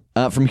as well.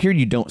 From here,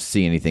 you don't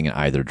see anything in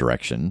either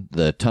direction.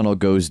 The tunnel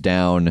goes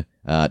down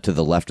to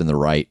the left and the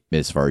right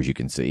as far as you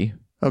can see.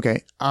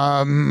 Okay.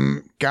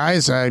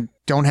 Guys, I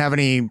don't have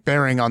any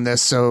bearing on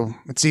this, so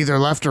it's either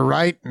left or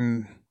right,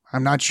 and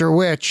I'm not sure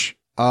which.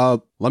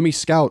 Let me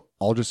scout.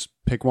 I'll just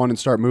pick one and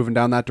start moving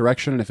down that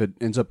direction, and if it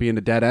ends up being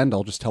a dead end,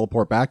 I'll just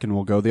teleport back and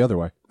we'll go the other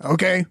way.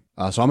 Okay.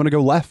 So I'm going to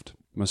go left.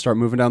 I'm going to start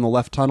moving down the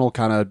left tunnel,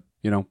 kind of,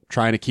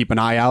 trying to keep an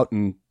eye out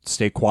and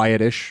stay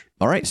quiet-ish.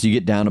 All right, so you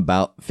get down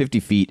about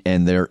 50 feet,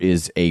 and there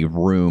is a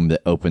room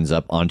that opens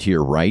up onto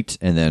your right,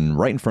 and then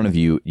right in front of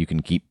you, you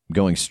can keep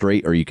going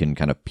straight, or you can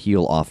kind of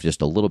peel off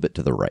just a little bit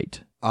to the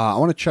right. I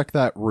want to check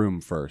that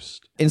room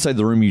first. Inside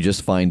the room, you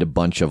just find a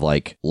bunch of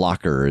like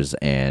lockers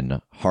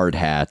and hard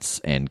hats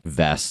and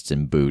vests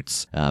and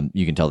boots.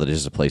 You can tell that it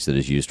is a place that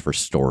is used for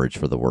storage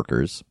for the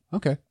workers.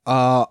 Okay.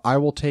 I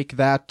will take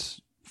that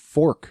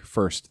fork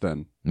first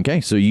then.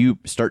 Okay, so you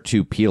start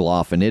to peel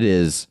off, and it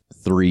is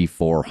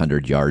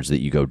 300-400 yards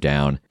that you go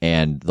down,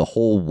 and the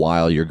whole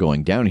while you're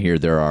going down here,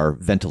 there are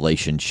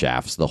ventilation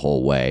shafts the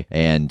whole way,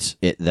 and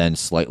it then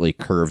slightly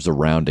curves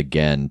around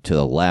again to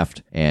the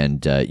left,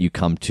 and you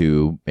come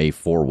to a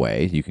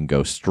four-way. You can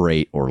go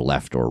straight or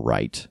left or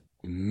right.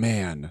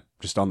 Man,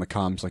 just on the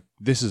comms, like,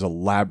 this is a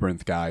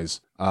labyrinth,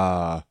 guys.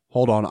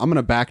 Hold on, I'm going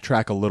to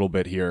backtrack a little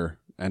bit here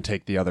and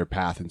take the other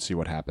path and see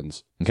what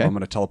happens. Okay. So I'm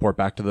going to teleport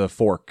back to the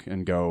fork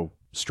and go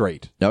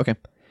straight. Okay.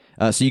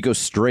 So you go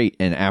straight,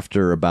 and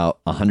after about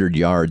 100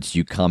 yards,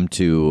 you come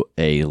to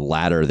a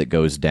ladder that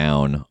goes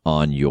down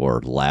on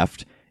your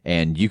left,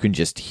 and you can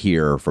just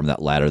hear from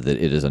that ladder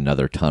that it is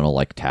another tunnel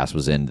like Tass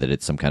was in, that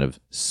it's some kind of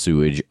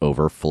sewage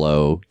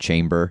overflow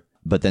chamber.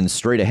 But then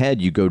straight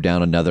ahead, you go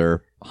down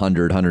another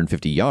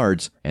 150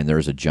 yards, and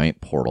there's a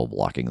giant portal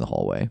blocking the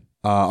hallway.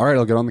 All right,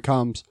 I'll get on the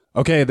comms.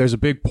 Okay, there's a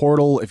big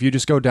portal. If you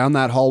just go down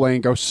that hallway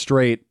and go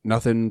straight,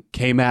 nothing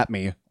came at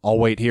me. I'll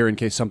wait here in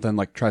case something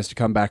like tries to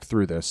come back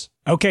through this.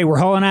 Okay, we're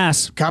hauling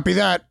ass. Copy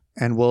that.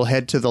 And we'll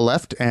head to the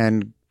left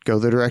and go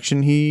the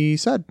direction he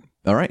said.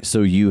 All right,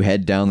 so you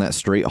head down that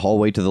straight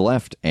hallway to the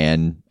left,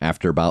 and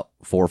after about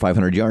 400 or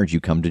 500 yards, you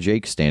come to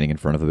Jake standing in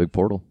front of a big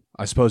portal.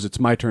 I suppose it's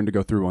my turn to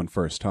go through one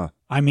first, huh?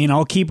 I mean,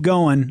 I'll keep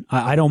going.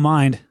 I don't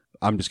mind.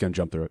 I'm just going to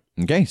jump through it.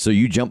 Okay, so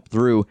you jump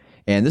through,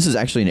 and this is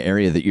actually an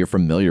area that you're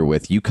familiar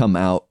with. You come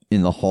out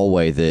in the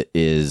hallway that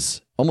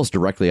is almost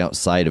directly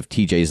outside of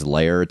TJ's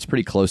lair. It's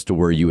pretty close to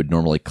where you would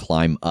normally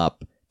climb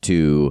up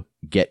to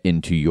get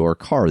into your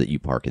car that you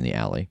park in the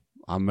alley.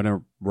 I'm going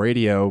to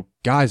radio.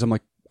 Guys, I'm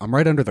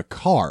right under the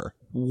car.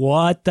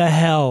 What the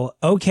hell?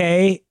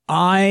 Okay,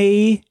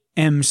 I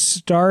am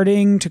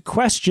starting to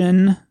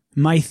question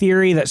my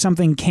theory that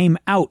something came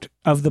out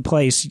of the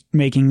place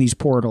making these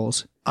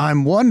portals.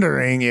 I'm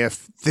wondering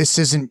if this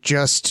isn't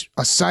just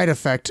a side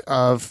effect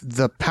of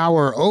the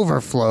power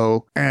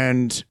overflow,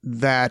 and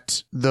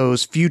that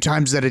those few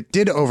times that it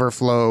did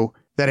overflow,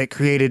 that it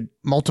created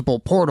multiple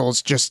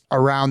portals just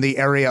around the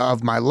area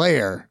of my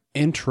lair.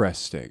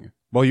 Interesting.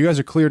 Well, you guys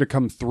are clear to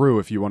come through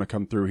if you want to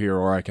come through here,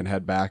 or I can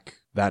head back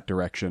that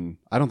direction.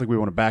 I don't think we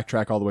want to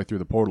backtrack all the way through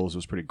the portals. It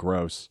was pretty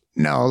gross.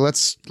 No,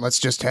 let's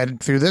just head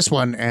through this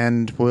one,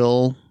 and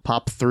we'll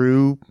pop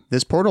through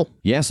this portal.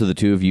 Yeah, so the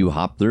two of you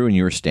hop through, and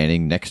you're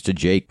standing next to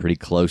Jake, pretty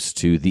close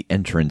to the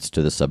entrance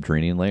to the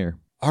subterranean lair.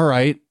 All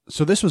right,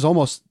 so this was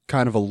almost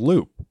kind of a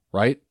loop,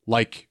 right?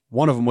 Like,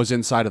 one of them was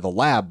inside of the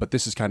lab, but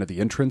this is kind of the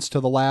entrance to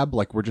the lab.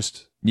 Like, we're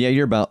just... Yeah,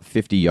 you're about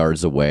 50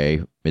 yards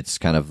away. It's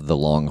kind of the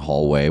long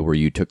hallway where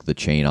you took the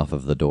chain off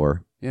of the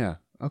door. Yeah,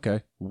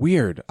 okay.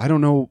 Weird. I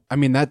don't know. I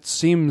mean, that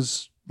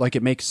seems like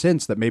it makes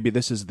sense that maybe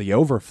this is the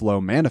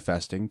overflow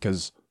manifesting,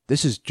 because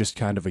this is just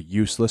kind of a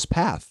useless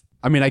path.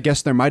 I mean, I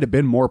guess there might have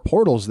been more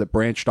portals that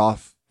branched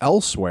off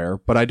elsewhere,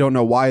 but I don't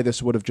know why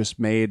this would have just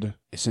made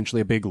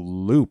essentially a big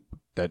loop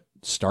that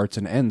starts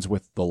and ends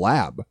with the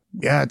lab.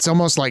 Yeah, it's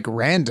almost like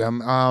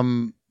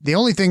random. The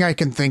only thing I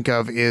can think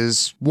of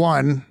is,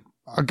 one,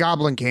 a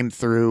goblin came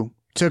through,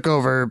 took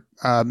over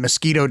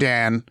Mosquito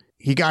Dan,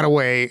 he got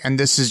away, and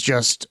this is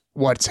just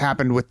what's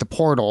happened with the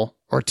portal.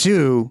 Or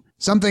two,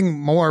 something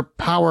more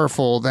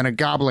powerful than a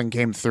goblin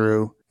came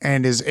through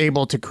and is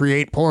able to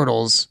create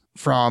portals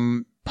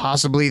from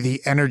possibly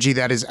the energy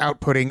that is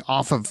outputting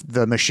off of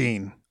the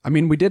machine. I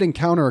mean, we did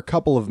encounter a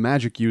couple of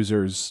magic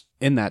users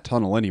in that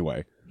tunnel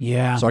anyway.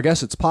 Yeah. So I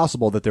guess it's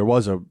possible that there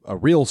was a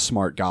real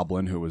smart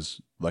goblin who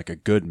was like a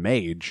good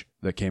mage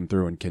that came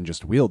through and can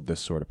just wield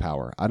this sort of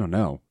power. I don't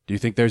know. Do you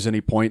think there's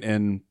any point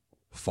in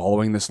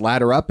following this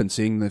ladder up and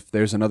seeing if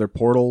there's another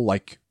portal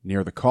like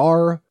near the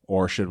car?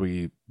 Or should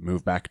we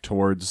move back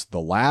towards the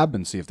lab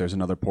and see if there's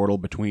another portal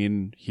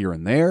between here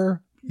and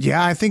there?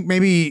 Yeah, I think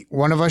maybe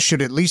one of us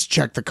should at least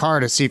check the car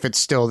to see if it's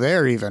still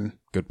there even.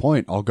 Good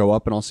point. I'll go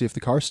up and I'll see if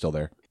the car's still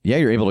there. Yeah,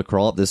 you're able to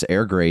crawl up this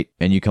air grate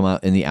and you come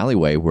out in the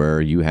alleyway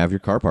where you have your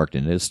car parked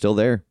and it is still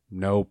there.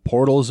 No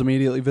portals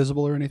immediately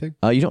visible or anything?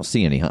 You don't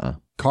see any, huh?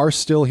 Car's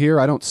still here.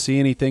 I don't see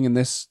anything in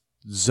this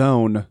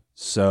zone.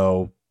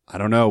 So I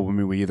don't know. I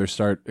mean, we either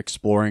start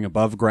exploring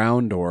above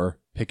ground or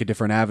pick a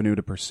different avenue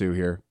to pursue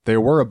here.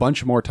 There were a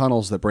bunch more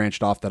tunnels that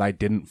branched off that I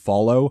didn't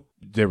follow.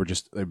 They were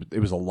just, it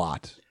was a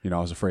lot. You know,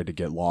 I was afraid to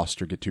get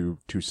lost or get too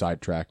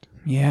sidetracked.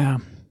 Yeah.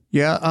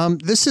 Yeah,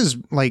 this is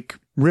like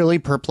really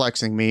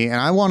perplexing me, and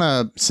I want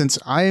to, since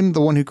I'm the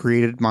one who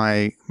created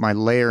my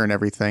lair and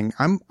everything,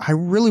 I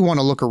really want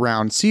to look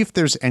around, see if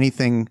there's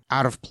anything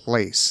out of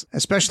place,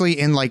 especially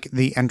in like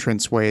the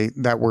entranceway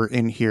that we're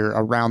in here,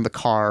 around the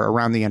car,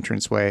 around the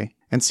entranceway,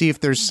 and see if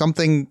there's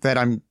something that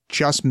I'm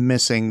just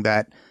missing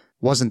that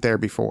wasn't there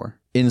before.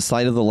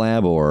 Inside of the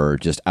lab or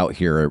just out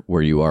here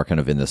where you are kind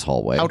of in this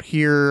hallway? Out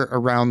here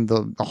around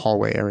the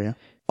hallway area.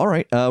 All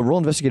right, roll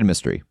Investigate a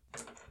Mystery.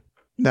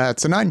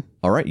 That's a 9.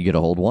 All right, you get a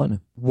hold 1.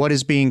 What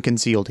is being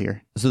concealed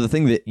here? So the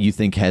thing that you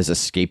think has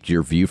escaped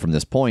your view from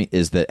this point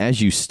is that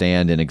as you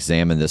stand and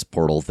examine this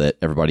portal that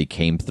everybody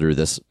came through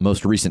this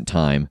most recent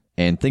time,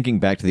 and thinking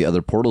back to the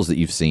other portals that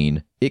you've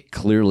seen, it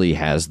clearly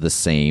has the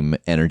same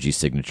energy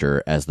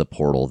signature as the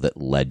portal that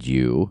led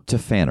you to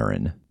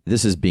Fanarin.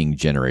 This is being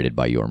generated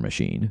by your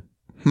machine.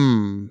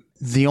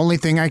 The only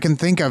thing I can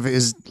think of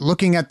is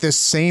looking at this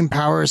same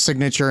power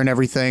signature and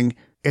everything.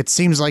 It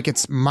seems like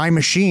it's my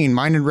machine,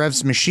 mine and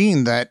Rev's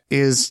machine, that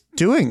is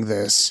doing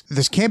this.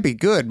 This can't be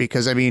good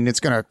because, I mean,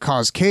 it's going to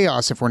cause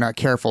chaos if we're not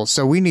careful.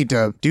 So we need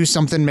to do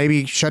something,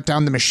 maybe shut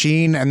down the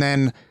machine and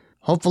then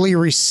hopefully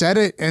reset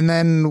it. And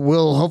then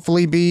we'll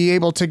hopefully be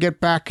able to get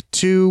back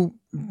to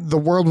the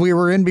world we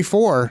were in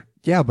before.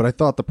 Yeah, but I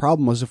thought the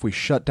problem was if we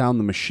shut down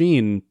the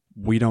machine,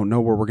 we don't know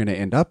where we're going to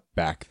end up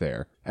back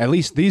there. At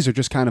least these are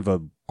just kind of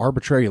a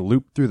arbitrary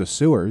loop through the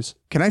sewers.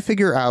 Can I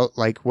figure out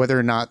like whether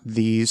or not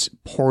these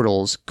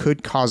portals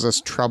could cause us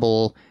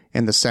trouble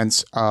in the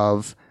sense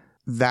of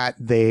that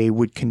they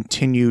would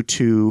continue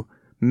to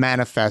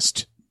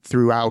manifest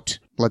throughout,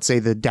 let's say,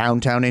 the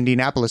downtown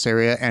Indianapolis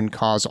area and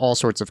cause all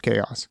sorts of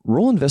chaos?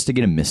 Roll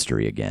Investigate a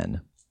Mystery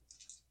again.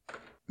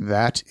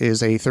 That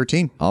is a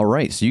 13. All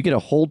right, so you get a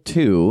hold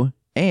 2,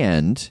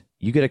 and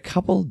you get a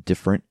couple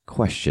different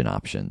question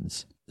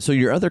options. So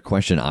your other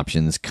question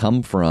options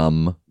come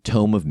from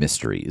Tome of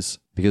Mysteries,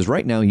 because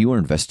right now you are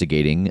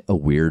investigating a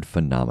weird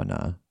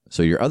phenomena.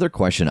 So your other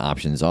question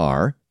options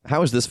are,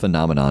 how is this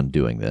phenomenon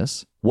doing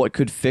this? What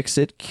could fix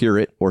it, cure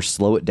it, or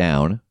slow it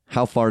down?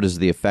 How far does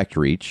the effect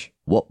reach?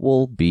 What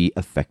will be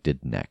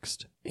affected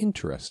next?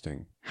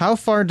 Interesting. How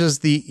far does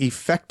the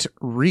effect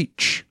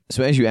reach?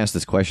 So as you ask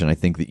this question, I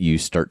think that you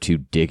start to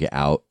dig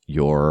out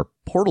your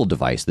portal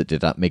device that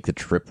did not make the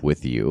trip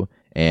with you,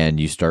 and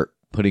you start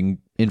putting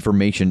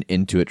information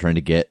into it, trying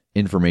to get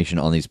information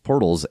on these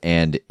portals,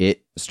 and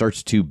it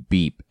starts to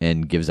beep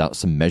and gives out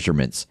some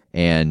measurements.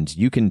 And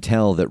you can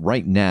tell that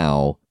right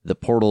now, the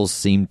portals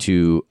seem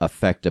to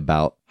affect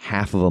about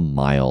half of a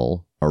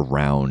mile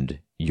around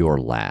your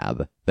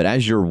lab. But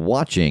as you're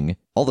watching,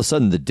 all of a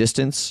sudden the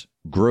distance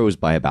grows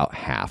by about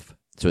half.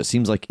 So it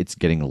seems like it's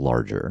getting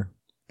larger.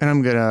 And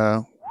I'm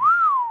gonna...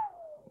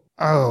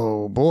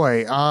 Oh,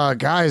 boy.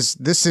 Guys,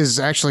 this is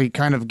actually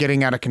kind of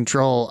getting out of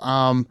control.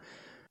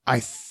 I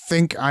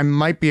think I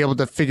might be able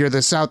to figure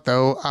this out,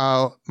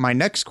 though. My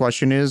next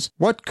question is,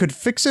 what could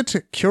fix it,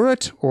 cure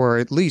it, or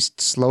at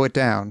least slow it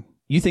down?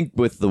 You think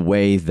with the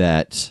way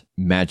that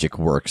magic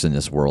works in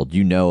this world,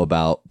 you know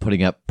about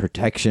putting up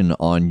protection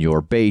on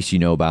your base, you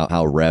know about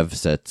how Rev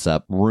sets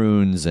up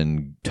runes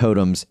and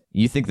totems.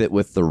 You think that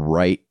with the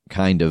right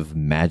kind of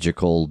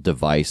magical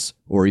device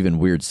or even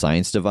weird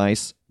science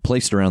device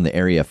placed around the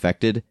area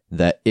affected,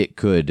 that it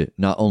could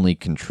not only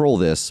control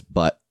this,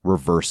 but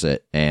reverse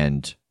it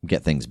and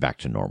get things back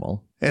to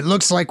normal. It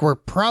looks like we're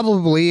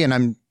probably, and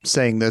I'm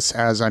saying this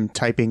as I'm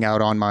typing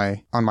out on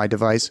my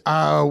device,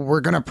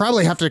 we're going to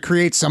probably have to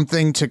create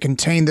something to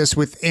contain this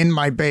within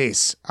my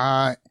base.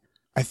 I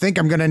think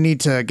I'm going to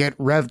need to get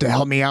Rev to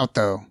help me out,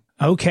 though.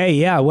 Okay,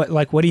 yeah.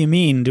 What do you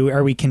mean?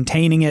 Are we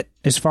containing it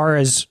as far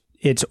as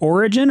its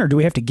origin, or do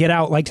we have to get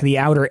out like to the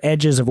outer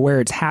edges of where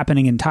it's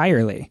happening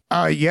entirely?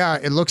 Yeah,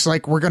 it looks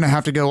like we're going to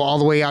have to go all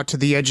the way out to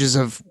the edges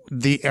of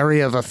the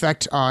area of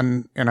effect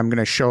and I'm going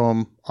to show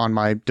them on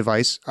my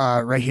device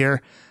right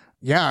here.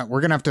 Yeah,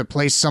 we're going to have to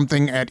place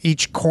something at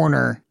each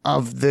corner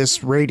of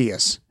this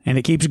radius. And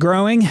it keeps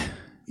growing?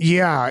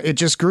 Yeah, it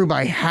just grew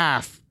by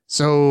half.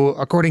 So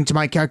according to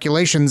my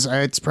calculations,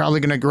 it's probably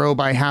going to grow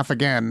by half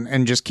again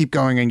and just keep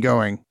going and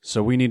going.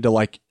 So we need to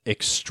like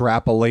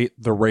extrapolate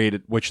the rate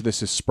at which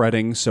this is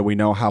spreading so we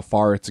know how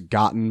far it's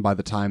gotten by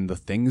the time the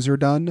things are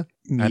done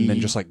and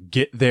then just like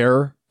get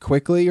there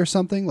quickly or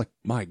something. Like,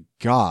 my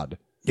God.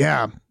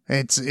 Yeah,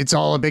 it's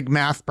all a big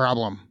math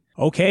problem.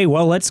 Okay,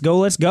 well, let's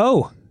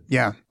go.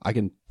 Yeah. I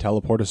can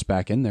teleport us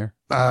back in there.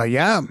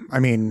 Yeah, I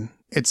mean,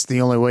 it's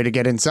the only way to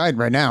get inside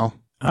right now.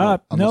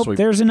 Nope,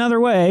 there's another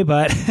way,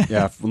 but...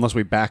 Yeah, unless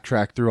we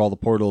backtrack through all the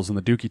portals and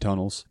the Dookie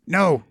tunnels.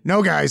 No,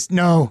 guys,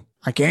 no.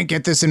 I can't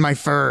get this in my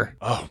fur.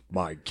 Oh,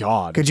 my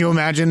God. Could you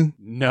imagine?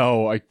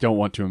 No, I don't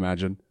want to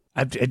imagine.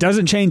 It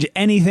doesn't change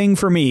anything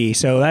for me,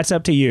 so that's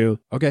up to you.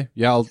 Okay,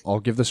 yeah,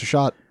 I'll give this a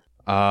shot.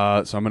 So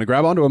I'm going to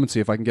grab onto him and see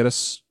if I can get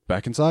us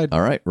back inside.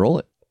 All right, roll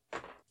it.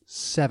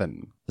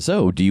 7.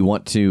 So, do you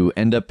want to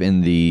end up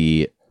in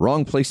the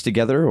wrong place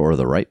together or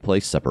the right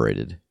place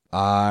separated?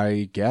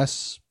 I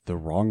guess the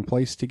wrong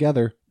place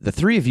together. The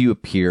three of you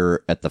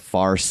appear at the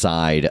far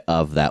side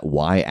of that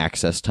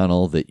Y-access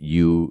tunnel that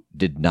you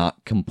did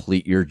not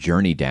complete your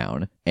journey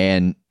down.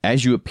 And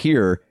as you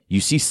appear,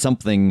 you see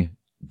something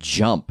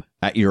jump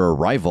at your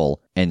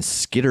arrival and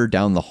skitter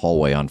down the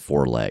hallway on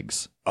 4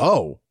 legs.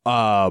 Oh,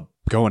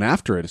 going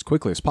after it as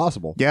quickly as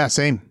possible. Yeah,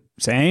 same.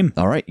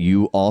 All right,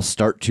 you all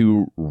start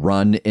to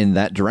run in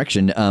that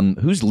direction.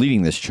 Who's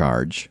leading this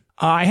charge?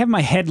 I have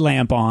my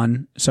headlamp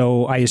on,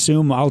 so I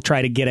assume I'll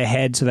try to get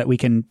ahead so that we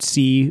can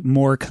see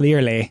more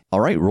clearly.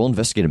 All right, roll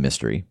investigate a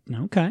mystery.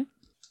 Okay.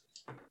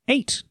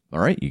 8. All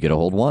right, you get a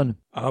hold 1.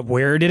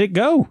 Where did it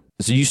go?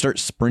 So you start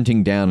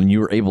sprinting down, and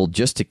you were able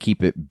just to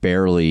keep it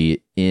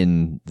barely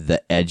in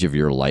the edge of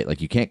your light.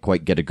 Like, you can't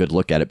quite get a good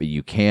look at it, but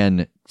you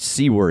can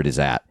see where it is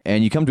at.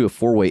 And you come to a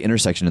 4-way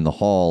intersection in the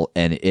hall,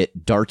 and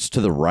it darts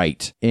to the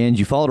right. And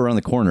you follow it around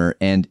the corner,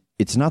 and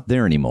it's not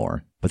there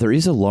anymore. But there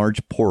is a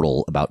large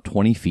portal about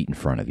 20 feet in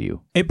front of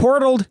you. It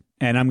portaled,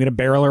 and I'm going to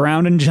barrel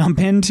around and jump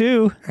in,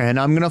 too. And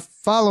I'm going to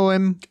follow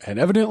him. And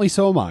evidently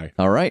so am I.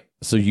 All right,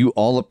 so you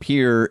all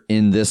appear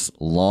in this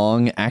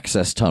long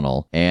access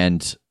tunnel,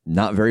 and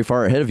not very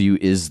far ahead of you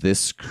is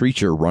this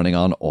creature running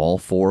on all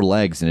 4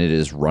 legs, and it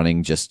is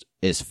running just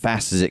as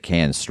fast as it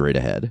can straight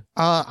ahead.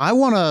 I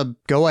want to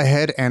go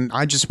ahead, and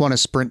I just want to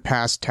sprint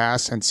past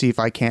Tass and see if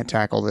I can't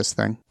tackle this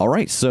thing. All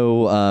right,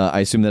 so I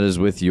assume that is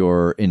with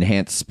your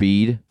enhanced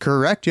speed?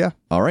 Correct, yeah.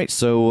 All right,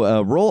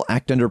 so roll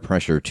Act Under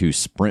Pressure to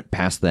sprint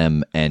past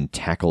them and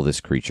tackle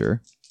this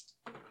creature.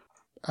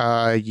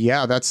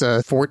 Yeah, that's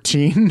a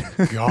 14.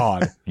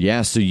 God.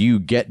 Yeah, so you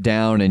get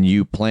down and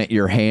you plant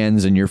your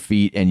hands and your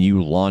feet and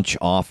you launch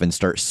off and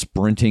start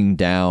sprinting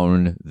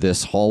down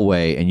this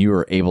hallway, and you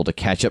are able to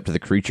catch up to the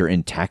creature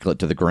and tackle it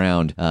to the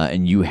ground,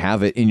 and you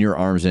have it in your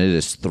arms and it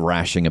is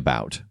thrashing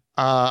about.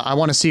 I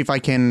want to see if I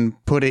can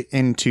put it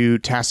into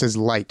Tass's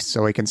light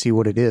so I can see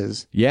what it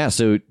is. Yeah,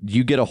 so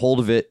you get a hold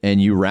of it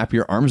and you wrap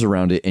your arms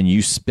around it and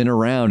you spin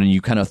around and you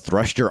kind of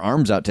thrust your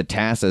arms out to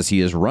Tass as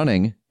he is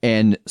running.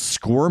 And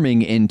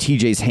squirming in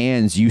TJ's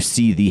hands, you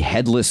see the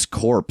headless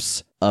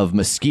corpse of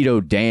Mosquito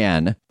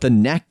Dan. The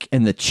neck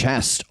and the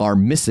chest are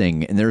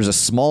missing, and there's a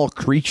small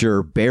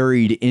creature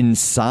buried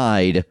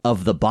inside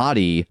of the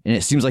body, and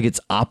it seems like it's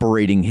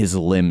operating his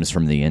limbs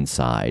from the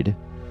inside.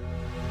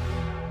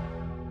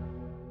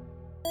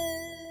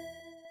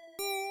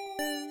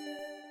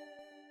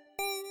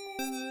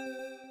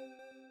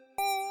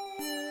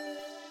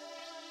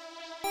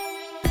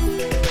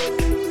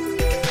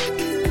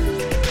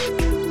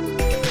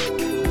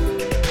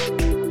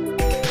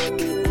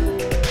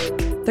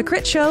 The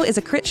Crit Show is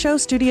a Crit Show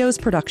Studios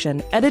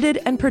production, edited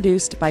and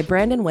produced by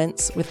Brandon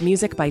Wentz with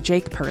music by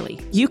Jake Purley.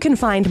 You can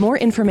find more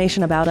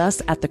information about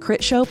us at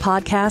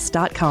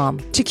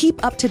thecritshowpodcast.com. To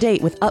keep up to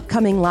date with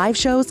upcoming live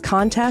shows,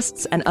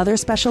 contests, and other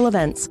special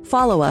events,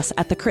 follow us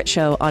at The Crit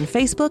Show on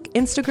Facebook,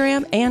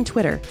 Instagram, and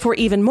Twitter. For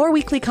even more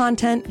weekly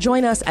content,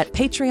 join us at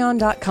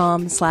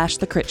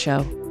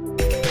patreon.com/thecritshow.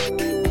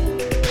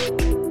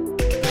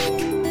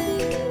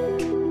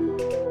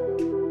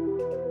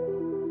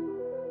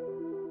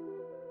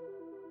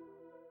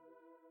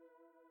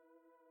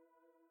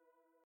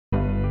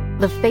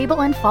 The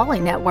Fable and Folly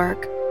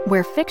Network,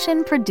 where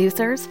fiction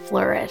producers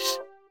flourish.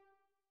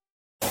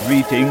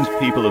 Greetings,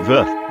 people of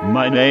Earth.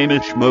 My name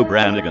is Shmo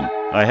Brannigan.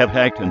 I have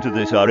hacked into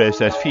this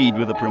RSS feed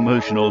with a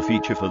promotional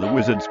feature for the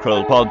Wizard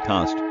Scroll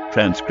podcast,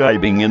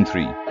 transcribing in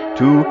 3,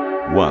 2,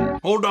 1.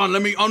 Hold on,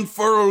 let me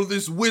unfurl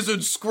this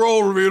wizard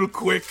scroll real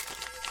quick.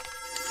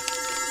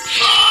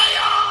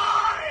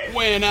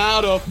 When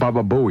out of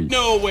Baba Booey.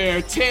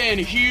 nowhere, 10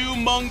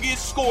 humongous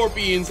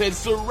scorpions had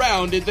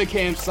surrounded the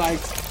campsite.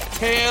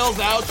 tails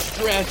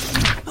outstretched.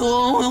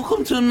 Hello,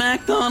 welcome to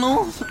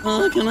McDonald's.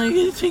 Can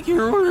I take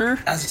your order?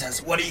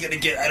 Azzy, what are you gonna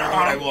get? I don't know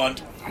what I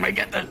want. I'm gonna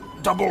get the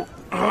double,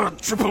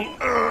 triple,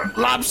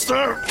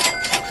 lobster.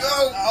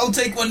 Oh, I'll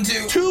take one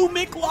too. 2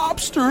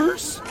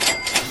 McLobsters.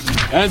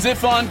 As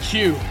if on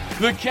cue,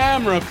 the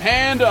camera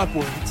panned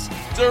upwards,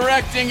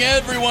 directing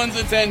everyone's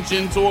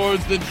attention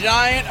towards the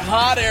giant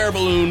hot air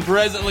balloon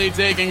presently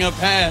taking a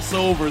pass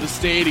over the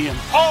stadium.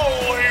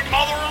 Holy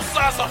mother of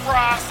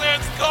sassafras,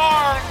 it's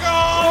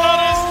Gargon the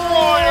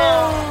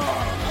Destroyer!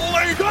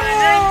 Leaping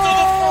into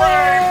the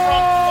fray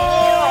from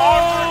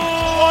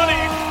 420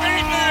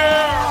 feet in the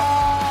air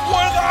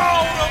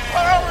without a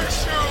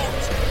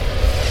parachute!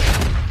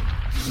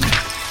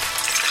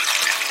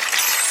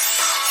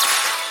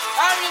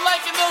 How are you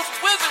liking those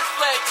wizard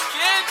flakes,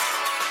 kids?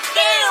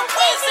 They're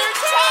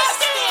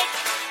wizard-tastic!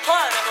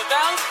 Part of a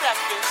balanced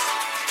breakfast.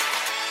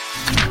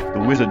 The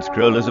Wizard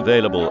Scroll is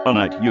available on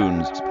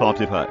iTunes,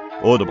 Spotify,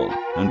 Audible,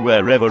 and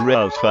wherever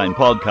else fine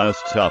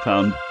podcasts are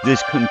found.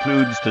 This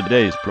concludes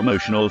today's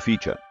promotional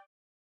feature.